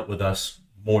who dealt with us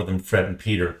more than Fred and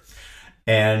Peter.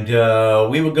 And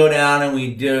we would go down and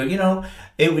we'd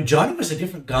Johnny was a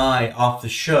different guy off the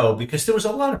show because there was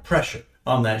a lot of pressure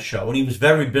on that show, and he was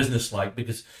very businesslike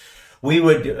because we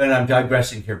would, and I'm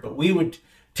digressing here, but we would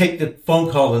take the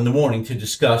phone call in the morning to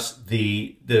discuss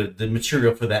the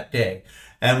material for that day.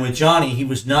 And with Johnny, he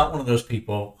was not one of those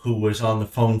people who was on the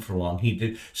phone for long.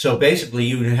 So basically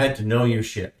you had to know your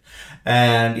shit.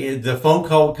 And the phone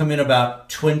call would come in about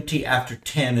 20 after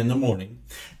 10 in the morning.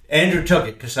 Andrew took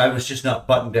it because I was just not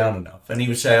buttoned down enough. And he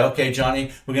would say, okay,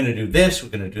 Johnny, we're going to do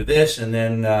this, and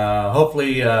then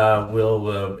hopefully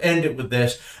we'll end it with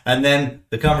this. And then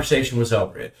the conversation was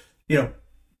over.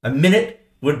 A minute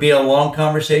would be a long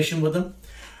conversation with him.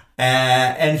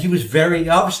 And he was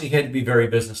obviously he had to be very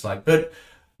businesslike. But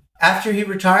after he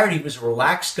retired, he was a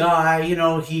relaxed guy.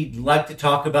 He liked to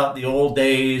talk about the old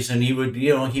days, and he would be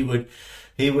it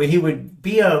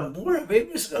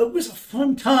was a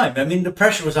fun time. I mean, the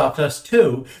pressure was off us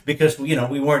too, because we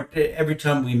weren't, every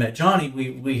time we met Johnny,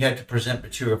 we had to present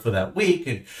material for that week,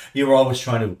 and you were always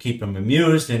trying to keep him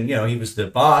amused, and he was the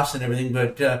boss and everything.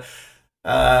 But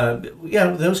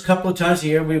those couple of times a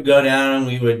year we would go down and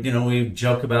we would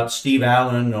joke about Steve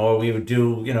Allen, or we would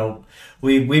do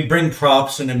we'd bring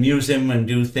props and amuse him and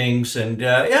do things, and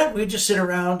we'd just sit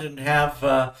around and have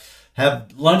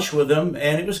lunch with him,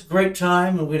 and it was a great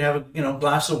time, and we'd have a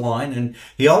glass of wine, and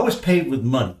he always paid with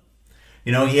money.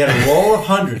 He had a roll of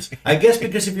hundreds. I guess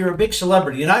because if you're a big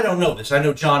celebrity, and I don't know this, I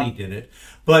know Johnny did it,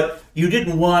 but you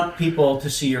didn't want people to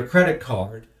see your credit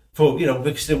card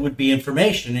because there would be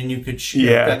information, and you could,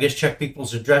 I guess, check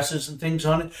people's addresses and things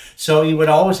on it. So you would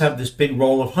always have this big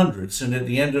roll of hundreds, and at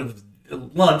the end of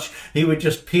lunch, he would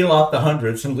just peel off the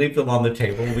hundreds and leave them on the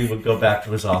table. We would go back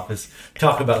to his office,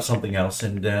 talk about something else,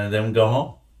 and then go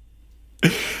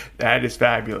home. That is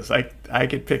fabulous. I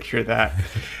could picture that.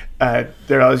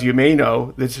 Darrell, as you may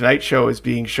know, the Tonight Show is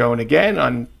being shown again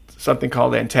on something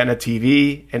called Antenna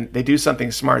TV, and they do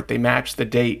something smart. They match the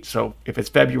date. So if it's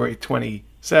February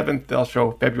 27th, they'll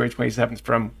show February 27th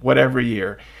from whatever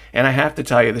year. And I have to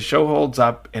tell you, the show holds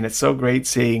up, and it's so great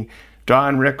seeing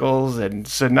Don Rickles and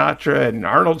Sinatra and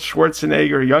Arnold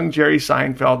Schwarzenegger, young Jerry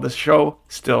Seinfeld. The show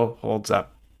still holds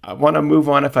up. I want to move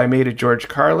on, if I may, to George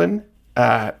Carlin.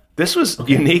 This was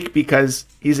unique because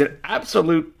he's an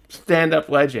absolute stand-up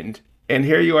legend. And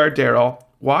here you are, Darrell,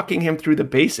 walking him through the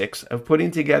basics of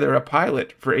putting together a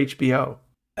pilot for HBO.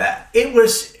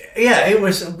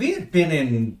 We had been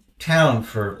in town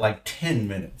for like 10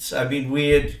 minutes. I mean, we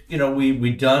had,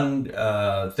 we'd done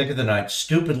Thick of the Night,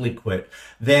 stupidly quit.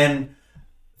 Then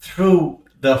through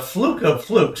the fluke of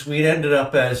flukes, we'd ended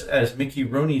up as Mickey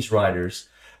Rooney's writers,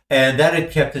 and that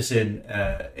had kept us in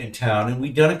town. And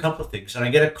we'd done a couple of things. And I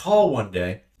get a call one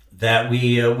day that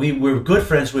we were good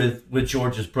friends with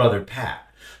George's brother, Pat,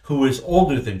 who was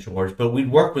older than George, but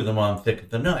we'd worked with him on Thick of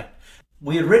the Night.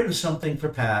 We had written something for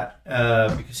Pat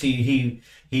because he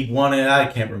wanted, I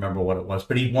can't remember what it was,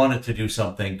 but he wanted to do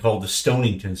something called the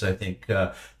Stoningtons, I think.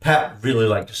 Pat really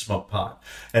liked to smoke pot,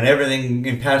 and everything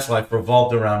in Pat's life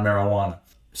revolved around marijuana.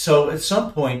 So at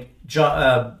some point,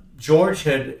 George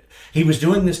he was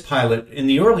doing this pilot in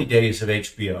the early days of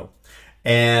HBO,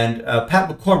 and Pat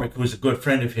McCormick, who was a good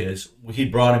friend of his, he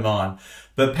brought him on.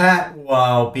 But Pat,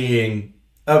 while being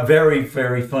a very,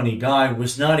 very funny guy,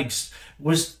 was not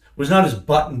as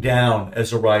buttoned down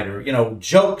as a writer.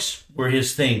 Jokes were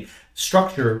his thing.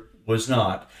 Structure was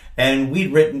not. And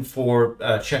we'd written for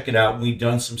Check It Out, and we'd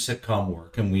done some sitcom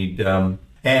work, and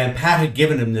and Pat had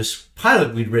given him this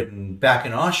pilot we'd written back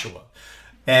in Oshawa.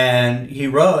 And he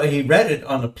read it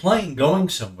on the plane going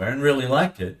somewhere and really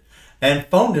liked it, and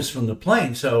phoned us from the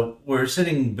plane. So we're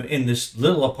sitting in this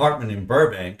little apartment in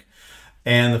Burbank,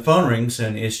 and the phone rings,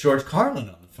 and it's George Carlin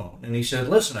on the phone. And he said,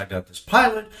 listen, I got this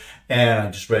pilot, and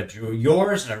I just read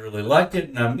yours, and I really liked it,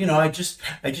 and I just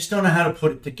don't know how to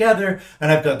put it together,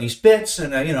 and I've got these bits,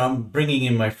 and I'm bringing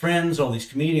in my friends, all these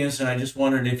comedians, and I just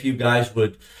wondered if you guys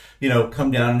would, come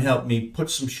down and help me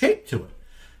put some shape to it.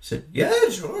 I said, yeah,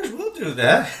 George, we'll do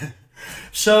that.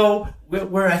 So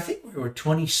I think we were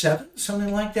 27,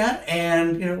 something like that,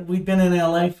 and we'd been in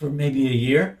LA for maybe a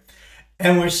year,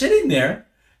 and we're sitting there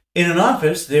in an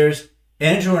office. There's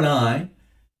Andrew and I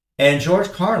and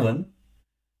George Carlin,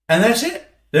 and that's it.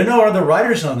 There are no other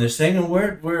writers on this thing, and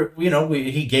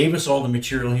he gave us all the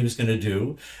material he was going to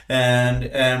do,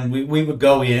 and we would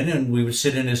go in and we would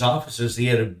sit in his offices. He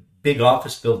had a big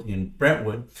office building in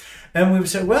Brentwood, and we would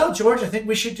say, well, George, I think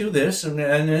we should do this, and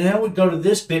then we'd go to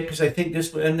this bit because I think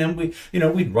this, and then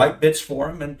we'd write bits for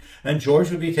him, and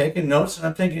George would be taking notes, and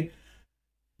I'm thinking,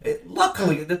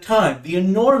 luckily at the time, the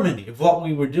enormity of what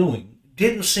we were doing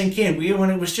didn't sink in. When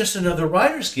it was just another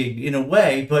writer's gig in a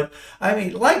way. But I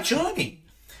mean, like Johnny,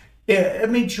 I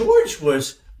mean, George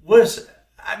was.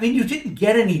 I mean, you didn't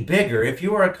get any bigger if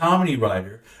you were a comedy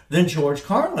writer than George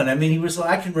Carlin. I mean, he was.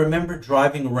 I can remember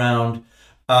driving around.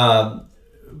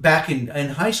 Back in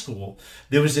high school,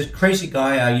 there was this crazy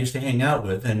guy I used to hang out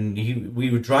with, and we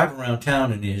would drive around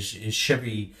town in his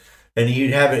Chevy, and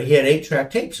he had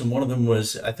 8-track tapes, and one of them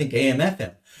was, I think,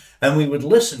 AM/FM, and we would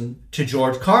listen to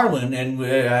George Carlin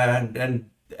and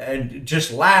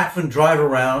just laugh and drive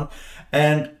around,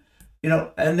 and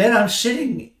and then I'm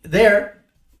sitting there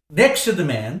next to the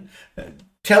man,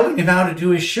 telling him how to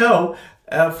do his show.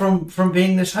 From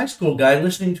being this high school guy,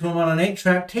 listening to him on an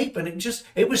 8-track tape, and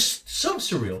it was so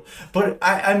surreal. But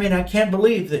I mean, I can't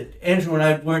believe that Andrew and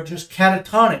I weren't just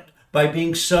catatonic by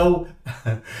being so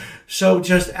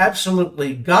just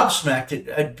absolutely gobsmacked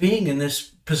at being in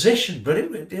this position.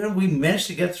 But we managed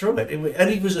to get through it. And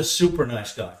he was a super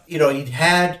nice guy. He'd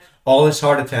had all his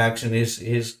heart attacks and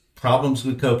his problems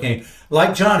with cocaine.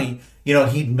 Like Johnny,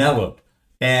 he'd mellowed,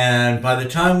 and by the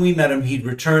time we met him, he'd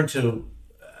returned to.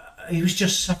 He was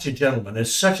just such a gentleman and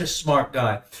such a smart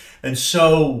guy, and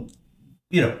so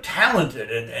talented,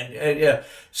 and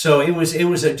so it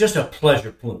was just a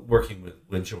pleasure working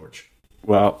with George.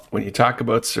 Well, when you talk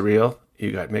about surreal,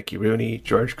 you got Mickey Rooney,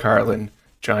 George Carlin,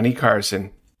 Johnny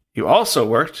Carson. You also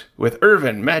worked with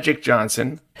Irvin Magic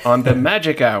Johnson on the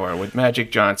Magic Hour with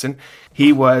Magic Johnson.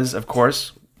 He was, of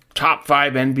course, top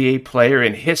 5 NBA player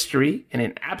in history and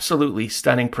an absolutely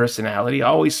stunning personality,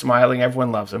 always smiling.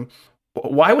 Everyone loves him.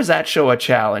 Why was that show a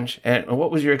challenge, and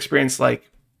what was your experience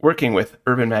like working with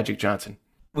Irvin Magic Johnson?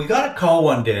 We got a call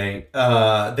one day.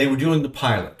 They were doing the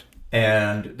pilot,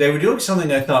 and they were doing something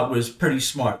I thought was pretty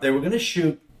smart. They were going to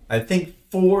shoot, I think,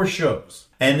 4 shows,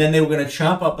 and then they were going to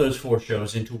chop up those 4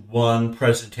 shows into one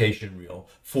presentation reel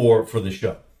for the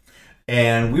show.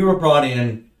 And we were brought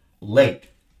in late.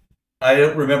 I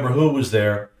don't remember who was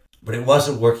there, but it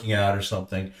wasn't working out or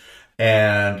something.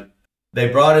 And they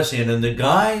brought us in, and the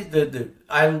guy,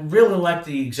 I really liked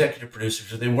the executive producers,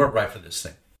 so they weren't right for this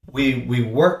thing. We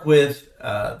worked with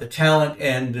the talent,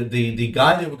 and the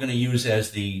guy that we're going to use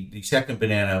as the second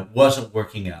banana wasn't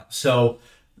working out. So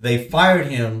they fired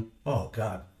him,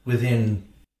 within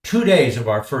 2 days of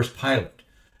our first pilot.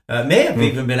 May have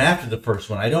even been after the first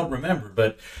one. I don't remember.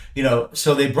 But,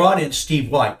 so they brought in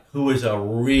Steve White, who is a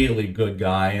really good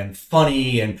guy and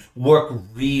funny and worked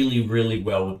really, really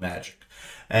well with Magic.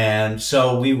 And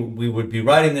so we would be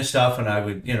writing this stuff,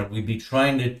 and we'd be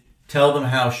trying to tell them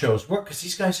how shows work, because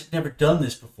these guys had never done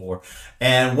this before.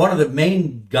 And one of the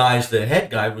main guys, the head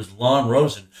guy, was Lon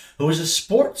Rosen, who was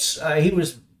he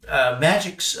was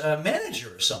Magic's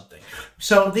manager or something.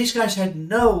 So these guys had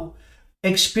no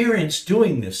experience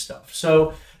doing this stuff.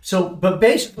 But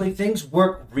basically things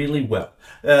worked really well.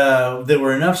 There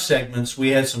were enough segments. We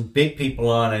had some big people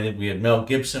on. I think we had Mel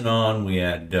Gibson on. We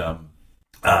had,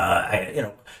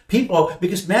 people,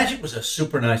 because Magic was a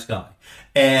super nice guy,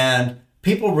 and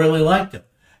people really liked him.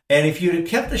 And if you had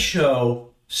kept the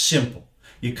show simple,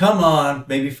 you come on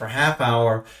maybe for half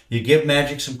hour, you give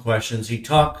Magic some questions, he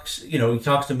talks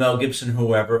to Mel Gibson,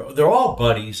 whoever, they're all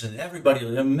buddies, and everybody,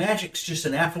 Magic's just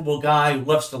an affable guy who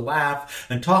loves to laugh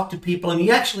and talk to people, and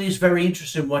he actually is very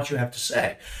interested in what you have to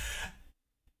say.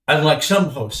 Unlike some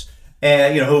hosts,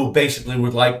 who basically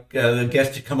would like the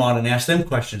guest to come on and ask them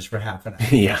questions for half an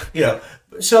hour. Yeah.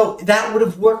 So that would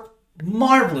have worked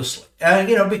marvelously,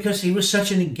 because he was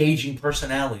such an engaging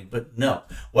personality. But no,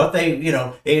 what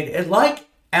like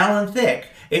Alan Thicke,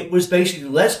 it was basically,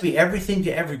 let's be everything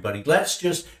to everybody. Let's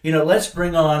just, let's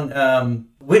bring on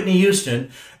Whitney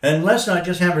Houston, and let's not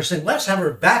just have her sing. Let's have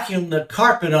her vacuum the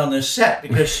carpet on the set,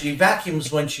 because she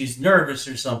vacuums when she's nervous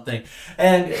or something.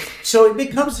 And so it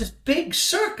becomes this big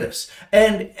circus.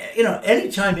 And,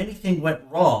 anytime anything went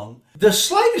wrong, the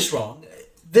slightest wrong,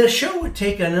 the show would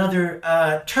take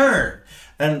another turn.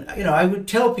 And, I would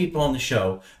tell people on the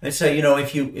show, I'd say,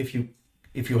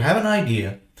 if you have an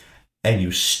idea and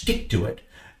you stick to it,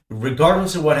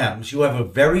 regardless of what happens, you have a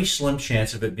very slim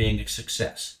chance of it being a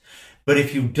success. But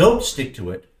if you don't stick to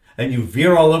it and you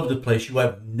veer all over the place, you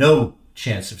have no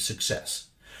chance of success.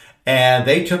 And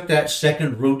they took that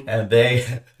second route, and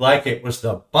they, like it was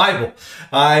the Bible.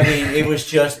 I mean, it was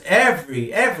just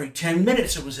every 10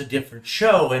 minutes it was a different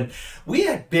show. And we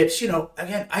had bits,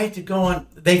 again, I had to go on.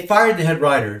 They fired the head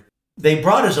writer. They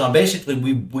brought us on. Basically,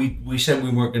 we said we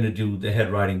weren't going to do the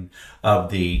head writing of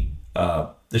the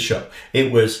show.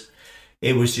 It was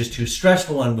just too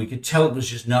stressful, and we could tell it was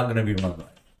just not going to be run right.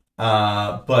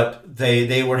 But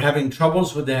they were having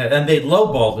troubles with that, and they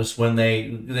lowballed us when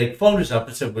they phoned us up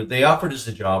and said they offered us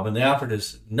the job, and they offered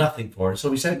us nothing for it. So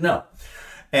we said no.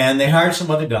 And they hired some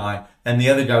other guy, and the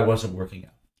other guy wasn't working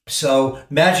out. So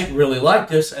Magic really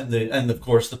liked us, and of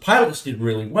course the pilots did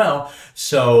really well.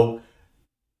 So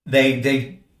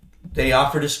they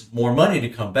offered us more money to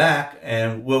come back,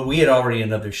 and well, we had already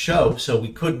another show, so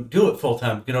we couldn't do it full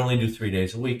time. We could only do 3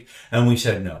 days a week, and we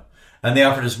said no. And they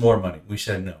offered us more money. We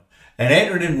said no. And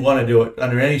Andrew didn't want to do it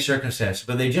under any circumstance,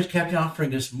 but they just kept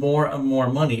offering us more and more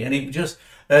money, and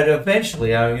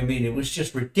eventually, I mean, it was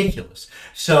just ridiculous.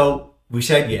 So we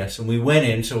said yes, and we went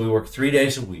in. So we worked 3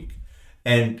 days a week,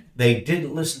 and they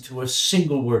didn't listen to a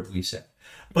single word we said.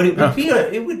 But it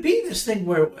would be this thing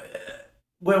where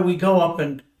we go up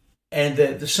and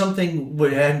something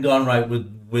hadn't gone right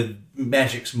with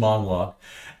Magic's monologue,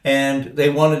 and they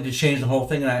wanted to change the whole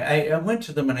thing. And I went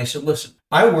to them and I said, listen,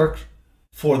 I worked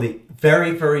for the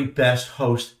very, very best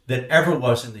host that ever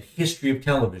was in the history of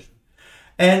television.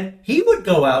 And he would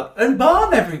go out and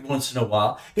bomb every once in a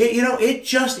while. It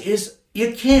just is,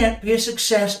 you can't be a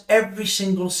success every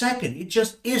single second. It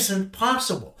just isn't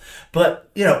possible. But,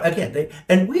 again,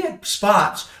 and we had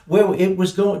spots where it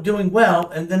was doing well,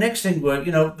 and the next thing was,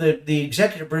 the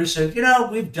executive producer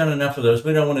said, we've done enough of those.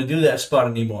 We don't want to do that spot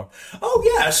anymore. Oh,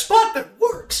 yeah, a spot that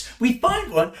works. We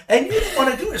find one, and you don't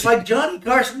want to do it. It's like Johnny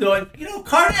Carson going,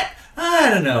 Carnett, I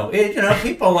don't know.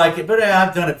 People like it, but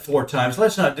I've done it 4 times.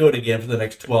 Let's not do it again for the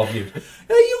next 12 years.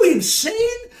 Are you insane?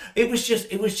 It was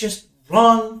just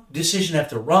wrong decision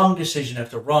after wrong decision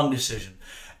after wrong decision.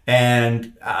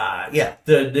 And,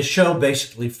 the show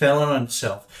basically fell on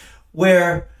itself,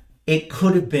 where it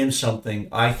could have been something,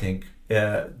 I think,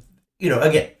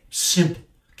 again, simple.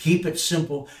 Keep it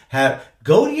simple.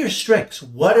 Go to your strengths.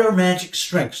 What are Magic's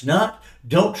strengths?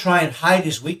 Don't try and hide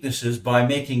his weaknesses by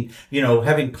making,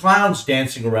 having clowns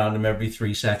dancing around him every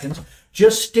 3 seconds.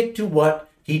 Just stick to what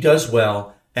he does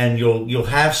well, and you'll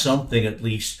have something at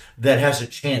least that has a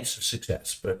chance of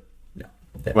success. But no.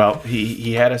 Well,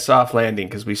 he had a soft landing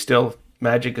because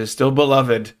Magic is still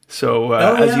beloved. So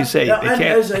as you say, they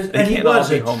can't he all was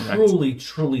be a home truly,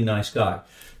 truly nice guy.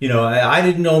 I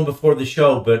didn't know him before the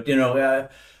show, but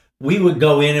we would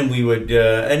go in and we would,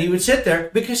 and he would sit there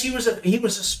because he was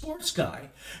a sports guy,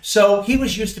 so he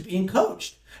was used to being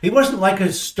coached. He wasn't like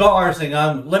a star saying,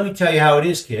 let me tell you how it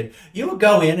is, kid. You would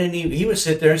go in and he would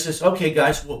sit there and says, okay,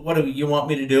 guys, what do you want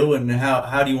me to do, and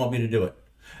how do you want me to do it?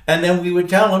 And then we would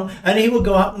tell him, and he would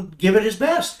go out and give it his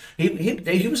best.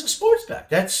 He was a sports guy.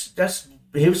 That's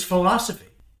his philosophy.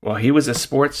 Well, he was a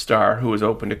sports star who was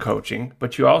open to coaching,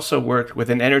 but you also worked with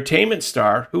an entertainment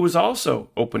star who was also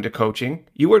open to coaching.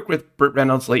 You worked with Burt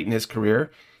Reynolds late in his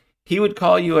career. He would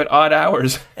call you at odd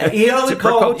hours. He only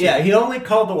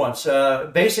called the once.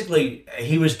 Basically,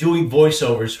 he was doing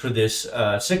voiceovers for this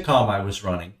sitcom I was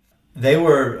running.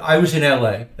 I was in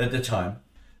LA at the time.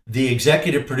 The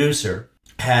executive producer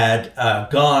had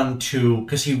gone to,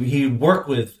 because he worked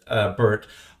with Burt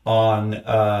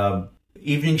on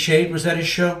Evening Shade, was that his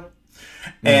show?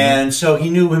 Mm-hmm. And so he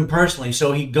knew him personally.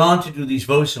 So he'd gone to do these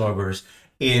voiceovers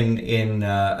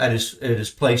at his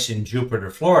place in Jupiter,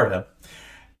 Florida.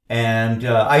 And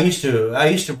I used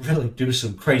to really do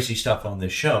some crazy stuff on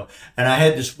this show. And I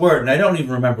had this word, and I don't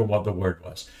even remember what the word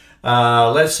was.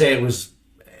 Let's say it was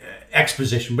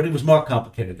exposition, but it was more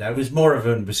complicated than that. It was more of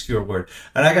an obscure word.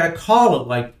 And I got a call at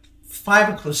like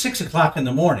 6 o'clock in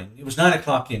the morning. It was 9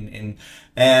 o'clock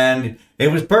and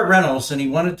it was Burt Reynolds, and he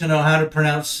wanted to know how to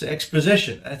pronounce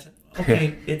exposition. I said,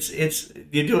 okay, it's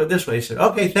you do it this way. He said,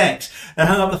 okay, thanks. And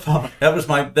I hung up the phone. That was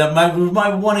my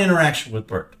one interaction with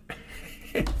Burt.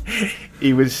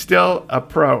 He was still a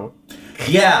pro.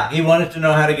 Yeah, he wanted to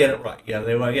know how to get it right.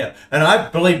 Yeah.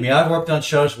 And believe me, I've worked on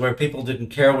shows where people didn't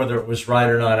care whether it was right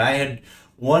or not. I had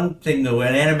one thing, though,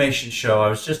 an animation show. I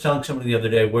was just telling somebody the other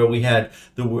day where we had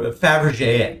the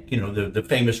Fabergé egg, the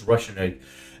famous Russian egg.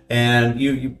 And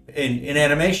you in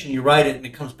animation, you write it and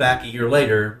it comes back a year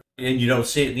later and you don't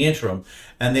see it in the interim.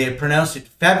 And they had pronounced it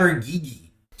Fabergigi.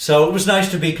 So it was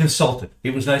nice to be consulted.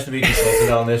 It was nice to be consulted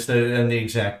on this and the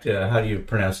exact, how do you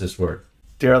pronounce this word?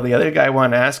 Darrell, the other guy I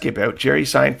want to ask you about, Jerry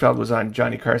Seinfeld was on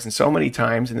Johnny Carson so many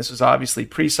times, and this was obviously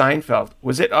pre-Seinfeld.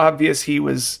 Was it obvious he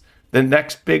was the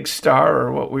next big star,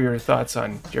 or what were your thoughts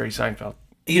on Jerry Seinfeld?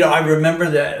 I remember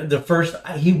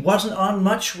he wasn't on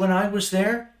much when I was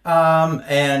there,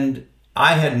 and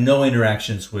I had no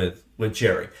interactions with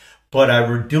Jerry. But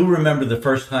I do remember the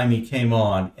first time he came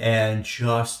on and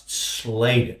just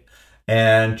slayed it.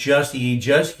 And he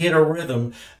just hit a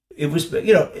rhythm. It was,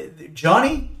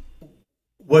 Johnny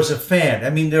was a fan. I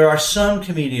mean, there are some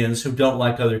comedians who don't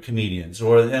like other comedians,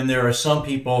 and there are some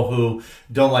people who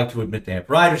don't like to admit they have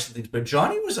writers and things, but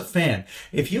Johnny was a fan.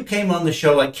 If you came on the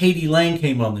show, like Katie Lane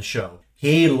came on the show,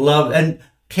 he loved, and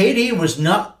Katie was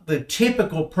not the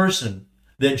typical person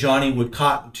that Johnny would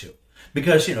cotton to.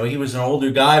 Because, he was an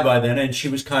older guy by then, and she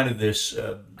was kind of this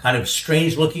kind of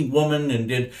strange-looking woman and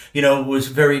was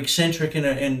very eccentric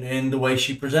in the way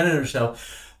she presented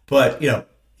herself. But,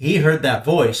 he heard that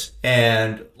voice,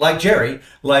 and like Jerry,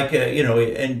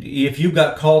 and if you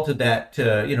got called to that,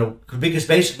 because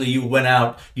basically you went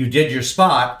out, you did your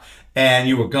spot, and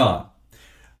you were gone.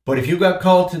 But if you got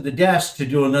called to the desk to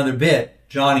do another bit,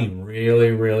 Johnny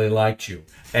really, really liked you.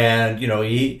 And,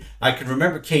 I can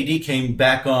remember KD came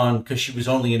back on, because she was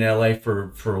only in LA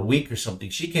for a week or something.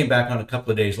 She came back on a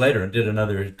couple of days later and did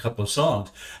another couple of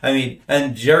songs. I mean,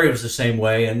 and Jerry was the same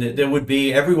way. And there would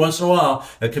be, every once in a while,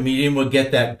 a comedian would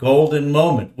get that golden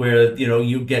moment where,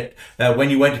 you get, when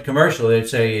you went to commercial, they'd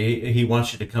say, he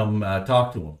wants you to come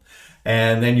talk to him.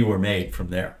 And then you were made from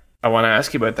there. I want to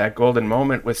ask you about that golden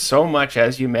moment. With so much,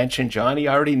 as you mentioned, Johnny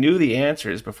already knew the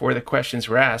answers before the questions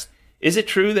were asked. Is it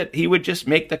true that he would just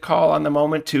make the call on the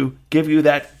moment to give you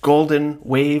that golden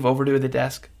wave over to the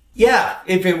desk? Yeah,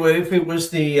 if it was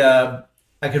the,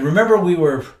 I can remember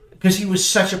because he was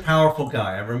such a powerful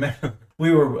guy. I remember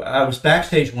I was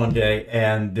backstage one day,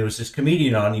 and there was this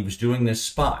comedian on. He was doing this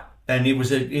spot, and he was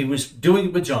doing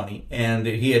it with Johnny, and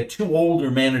he had two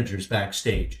older managers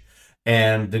backstage,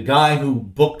 and the guy who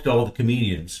booked all the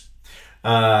comedians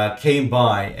came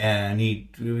by, and he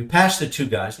passed the two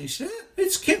guys, and he said,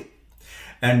 "It's cute."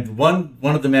 And one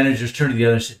of the managers turned to the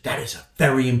other and said, "That is a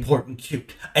very important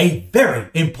cute. A very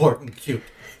important cute."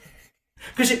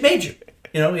 Because it made you.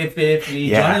 If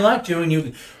Johnny liked you,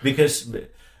 and because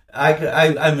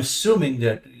I'm assuming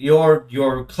that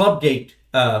your club date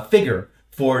figure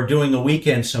for doing a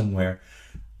weekend somewhere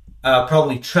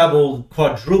probably trebled,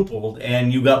 quadrupled,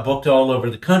 and you got booked all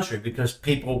over the country because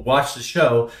people watched the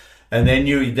show. And then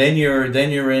you're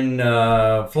in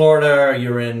Florida,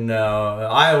 you're in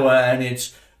Iowa, and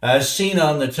it's as seen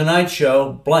on the Tonight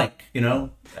Show, blank,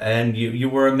 and you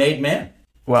were a made man.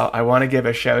 Well, I want to give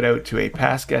a shout out to a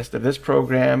past guest of this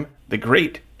program, the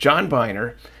great John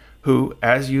Biner, who,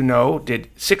 as you know, did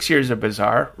 6 years of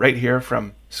Bizarre right here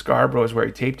from Scarborough, is where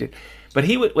he taped it. But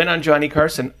he went on Johnny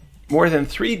Carson more than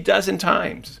 36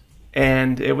 times.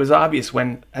 And it was obvious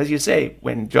when, as you say,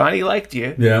 when Johnny liked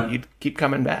you, you'd keep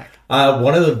coming back.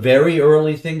 One of the very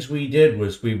early things we did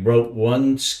was we wrote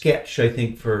one sketch, I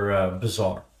think, for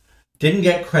Bizarre. Didn't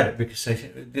get credit because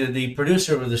the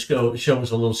producer of the show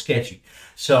was a little sketchy.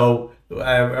 So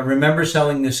I remember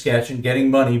selling this sketch and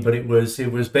getting money, but it was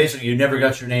basically you never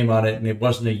got your name on it, and it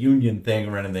wasn't a union thing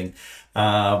or anything.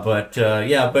 But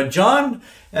John,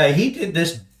 he did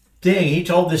this thing. He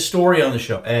told this story on the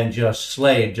show and just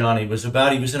slayed. Johnny he was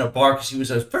in a bar because he was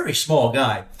a very small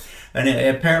guy, and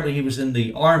apparently he was in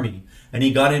the army, and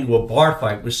he got into a bar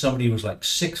fight with somebody who was like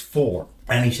 6'4",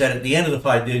 and he said at the end of the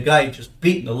fight the guy had just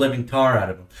beaten the living tar out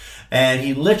of him, and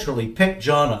he literally picked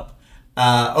John up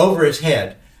over his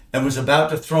head and was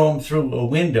about to throw him through a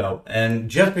window, and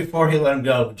just before he let him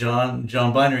go, John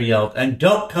Biner yelled, "And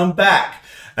don't come back!"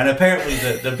 And apparently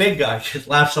the big guy just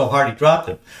laughed so hard he dropped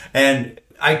him. And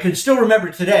I can still remember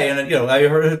it today, and I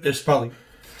heard this probably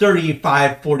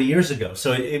 35, 40 years ago,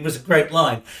 so it was a great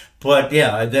line. But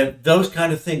yeah, those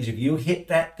kind of things, if you hit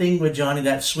that thing with Johnny,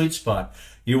 that sweet spot,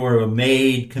 you were a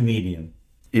made comedian.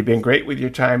 You've been great with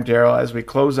your time, Darrell. As we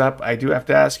close up, I do have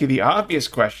to ask you the obvious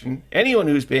question. Anyone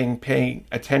who's been paying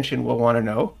attention will want to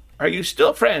know, are you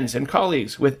still friends and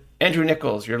colleagues with Andrew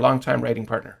Nichols, your longtime writing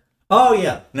partner? Oh,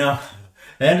 yeah. No.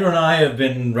 Andrew and I have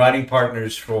been writing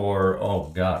partners for,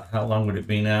 how long would it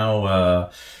be now?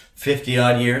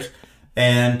 50-odd years.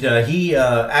 And he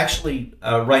actually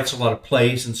writes a lot of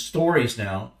plays and stories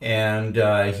now. And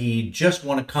he just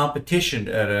won a competition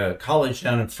at a college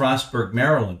down in Frostburg,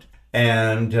 Maryland.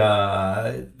 And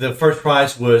the first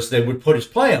prize was they would put his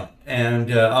play on, and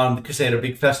because they had a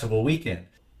big festival weekend.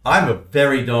 I'm a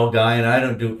very dull guy, and I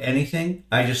don't do anything.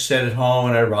 I just sit at home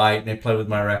and I write and I play with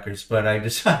my records. But I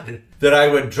decided that I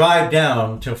would drive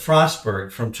down to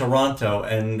Frostburg from Toronto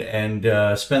and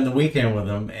spend the weekend with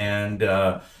them. And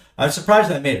I'm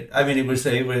surprised I made it. I mean, it was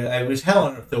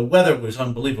hell. The weather was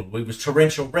unbelievable. It was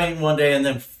torrential rain one day and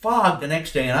then fog the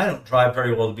next day. And I don't drive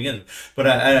very well to begin with. But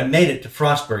I made it to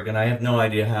Frostburg, and I have no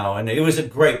idea how. And it was a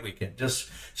great weekend. Just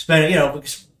spent,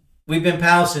 because we've been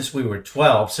pals since we were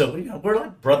 12, so we're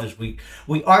like brothers. We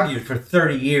argued for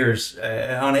 30 years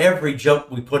on every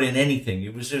joke we put in anything.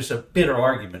 It was just a bitter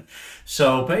argument.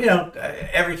 So, but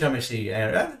every time I see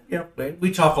Andrew,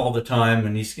 we talk all the time,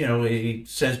 and he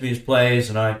sends me his plays,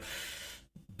 and I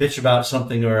bitch about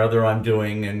something or other I'm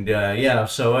doing, and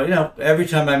so every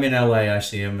time I'm in LA, I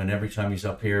see him, and every time he's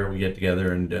up here, we get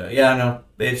together, and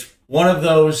it's one of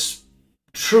those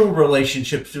true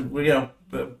relationships.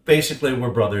 Basically,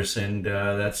 we're brothers, and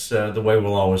that's the way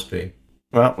we'll always be.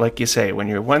 Well, like you say, when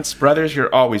you're once brothers,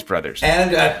 you're always brothers.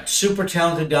 And a super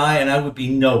talented guy, and I would be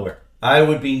nowhere. I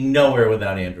would be nowhere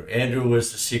without Andrew. Andrew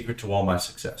was the secret to all my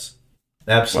success.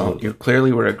 Absolutely. Well, you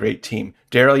clearly were a great team.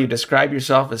 Darrell, you describe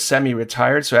yourself as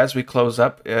semi-retired, so as we close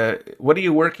up, what are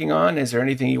you working on? Is there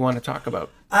anything you want to talk about?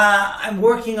 I'm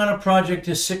working on a project,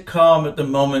 a sitcom at the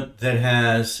moment that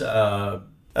has...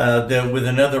 with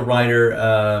another writer,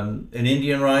 an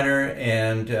Indian writer,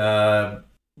 and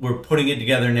we're putting it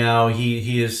together now.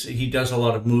 He does a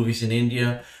lot of movies in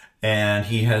India, and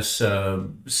he has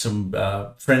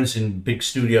some friends in big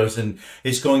studios, and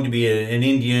it's going to be an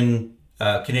Indian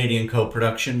Canadian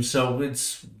co-production. So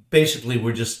it's basically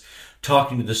we're just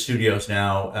talking to the studios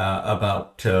now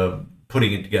about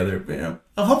putting it together.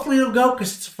 Hopefully it'll go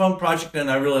because it's a fun project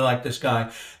and I really like this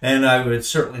guy. And I would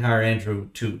certainly hire Andrew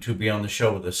to be on the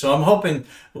show with us. So I'm hoping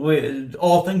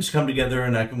all things come together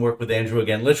and I can work with Andrew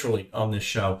again, literally on this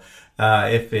show,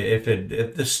 if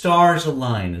the stars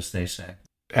align, as they say.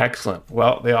 Excellent.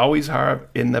 Well, they always are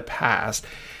in the past.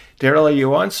 Darrell, are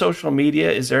you on social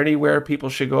media? Is there anywhere people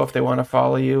should go if they want to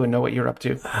follow you and know what you're up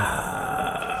to?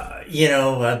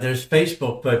 There's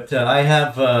Facebook, but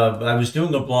I was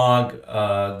doing a blog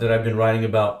that I've been writing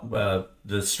about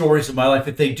the stories of my life.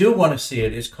 If they do want to see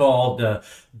it, it's called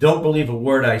Don't Believe a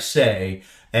Word I Say.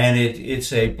 And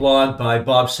it's a blog by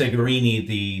Bob Segarini,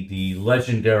 the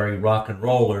legendary rock and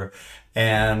roller.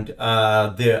 And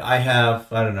I have,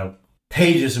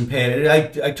 pages and pages.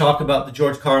 I talk about the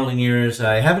George Carlin years.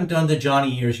 I haven't done the Johnny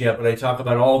years yet, but I talk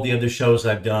about all the other shows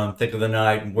I've done, Thick of the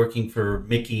Night and working for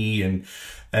Mickey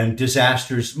and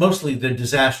disasters, mostly the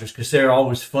disasters, because they're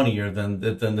always funnier than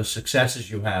the successes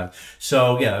you have.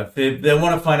 So yeah, if they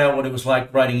want to find out what it was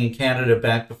like writing in Canada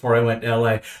back before I went to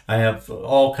LA, I have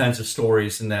all kinds of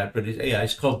stories in that. But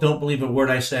it's called Don't Believe a Word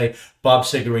I Say, Bob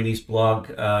Segarini's blog.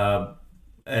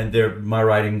 And my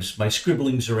writings, my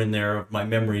scribblings are in there of my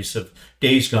memories of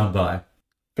days gone by.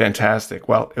 Fantastic.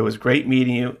 Well, it was great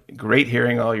meeting you, great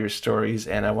hearing all your stories,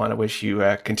 and I want to wish you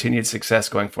continued success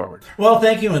going forward. Well,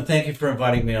 thank you, and thank you for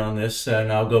inviting me on this,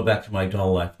 and I'll go back to my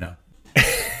dull life now.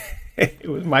 It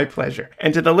was my pleasure.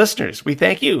 And to the listeners, we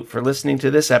thank you for listening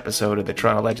to this episode of the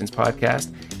Toronto Legends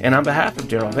Podcast. And on behalf of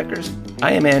Darrell Vickers,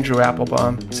 I am Andrew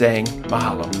Applebaum saying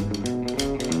mahalo.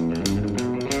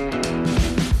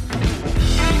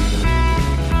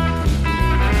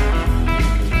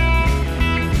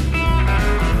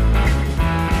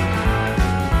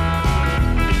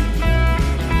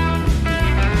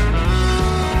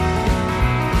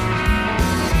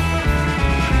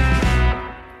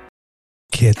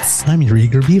 Kids, I'm your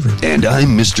eager beaver. And I'm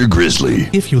Mr. Grizzly.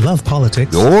 If you love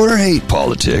politics or hate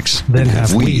politics, then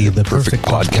have we the perfect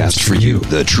podcast for you.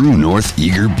 The True North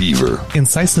Eager Beaver.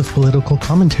 Incisive political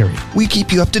commentary. We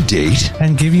keep you up to date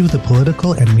and give you the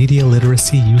political and media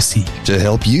literacy you seek to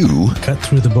help you cut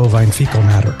through the bovine fecal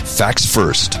matter. Facts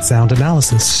first. Sound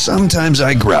analysis. Sometimes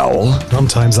I growl.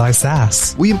 Sometimes I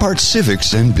sass. We impart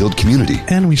civics and build community.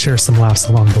 And we share some laughs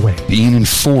along the way. Being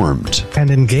informed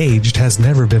and engaged has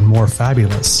never been more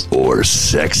fabulous. Or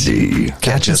sexy.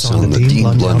 Catch us on the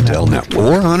Dean Blundell Network.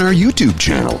 Or on our YouTube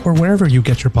channel. Or wherever you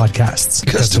get your podcasts.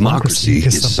 Because democracy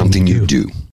is something you do.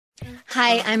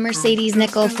 Hi, I'm Mercedes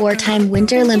Nichol, four-time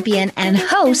Winter Olympian and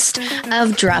host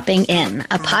of Dropping In,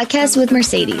 a podcast with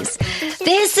Mercedes.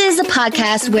 This is a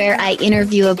podcast where I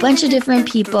interview a bunch of different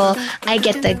people. I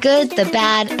get the good, the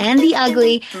bad, and the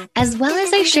ugly, as well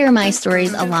as I share my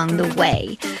stories along the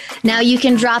way. Now you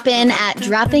can drop in at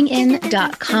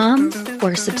droppingin.com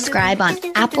or subscribe on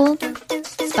Apple,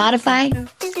 Spotify,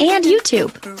 and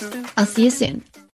YouTube. I'll see you soon.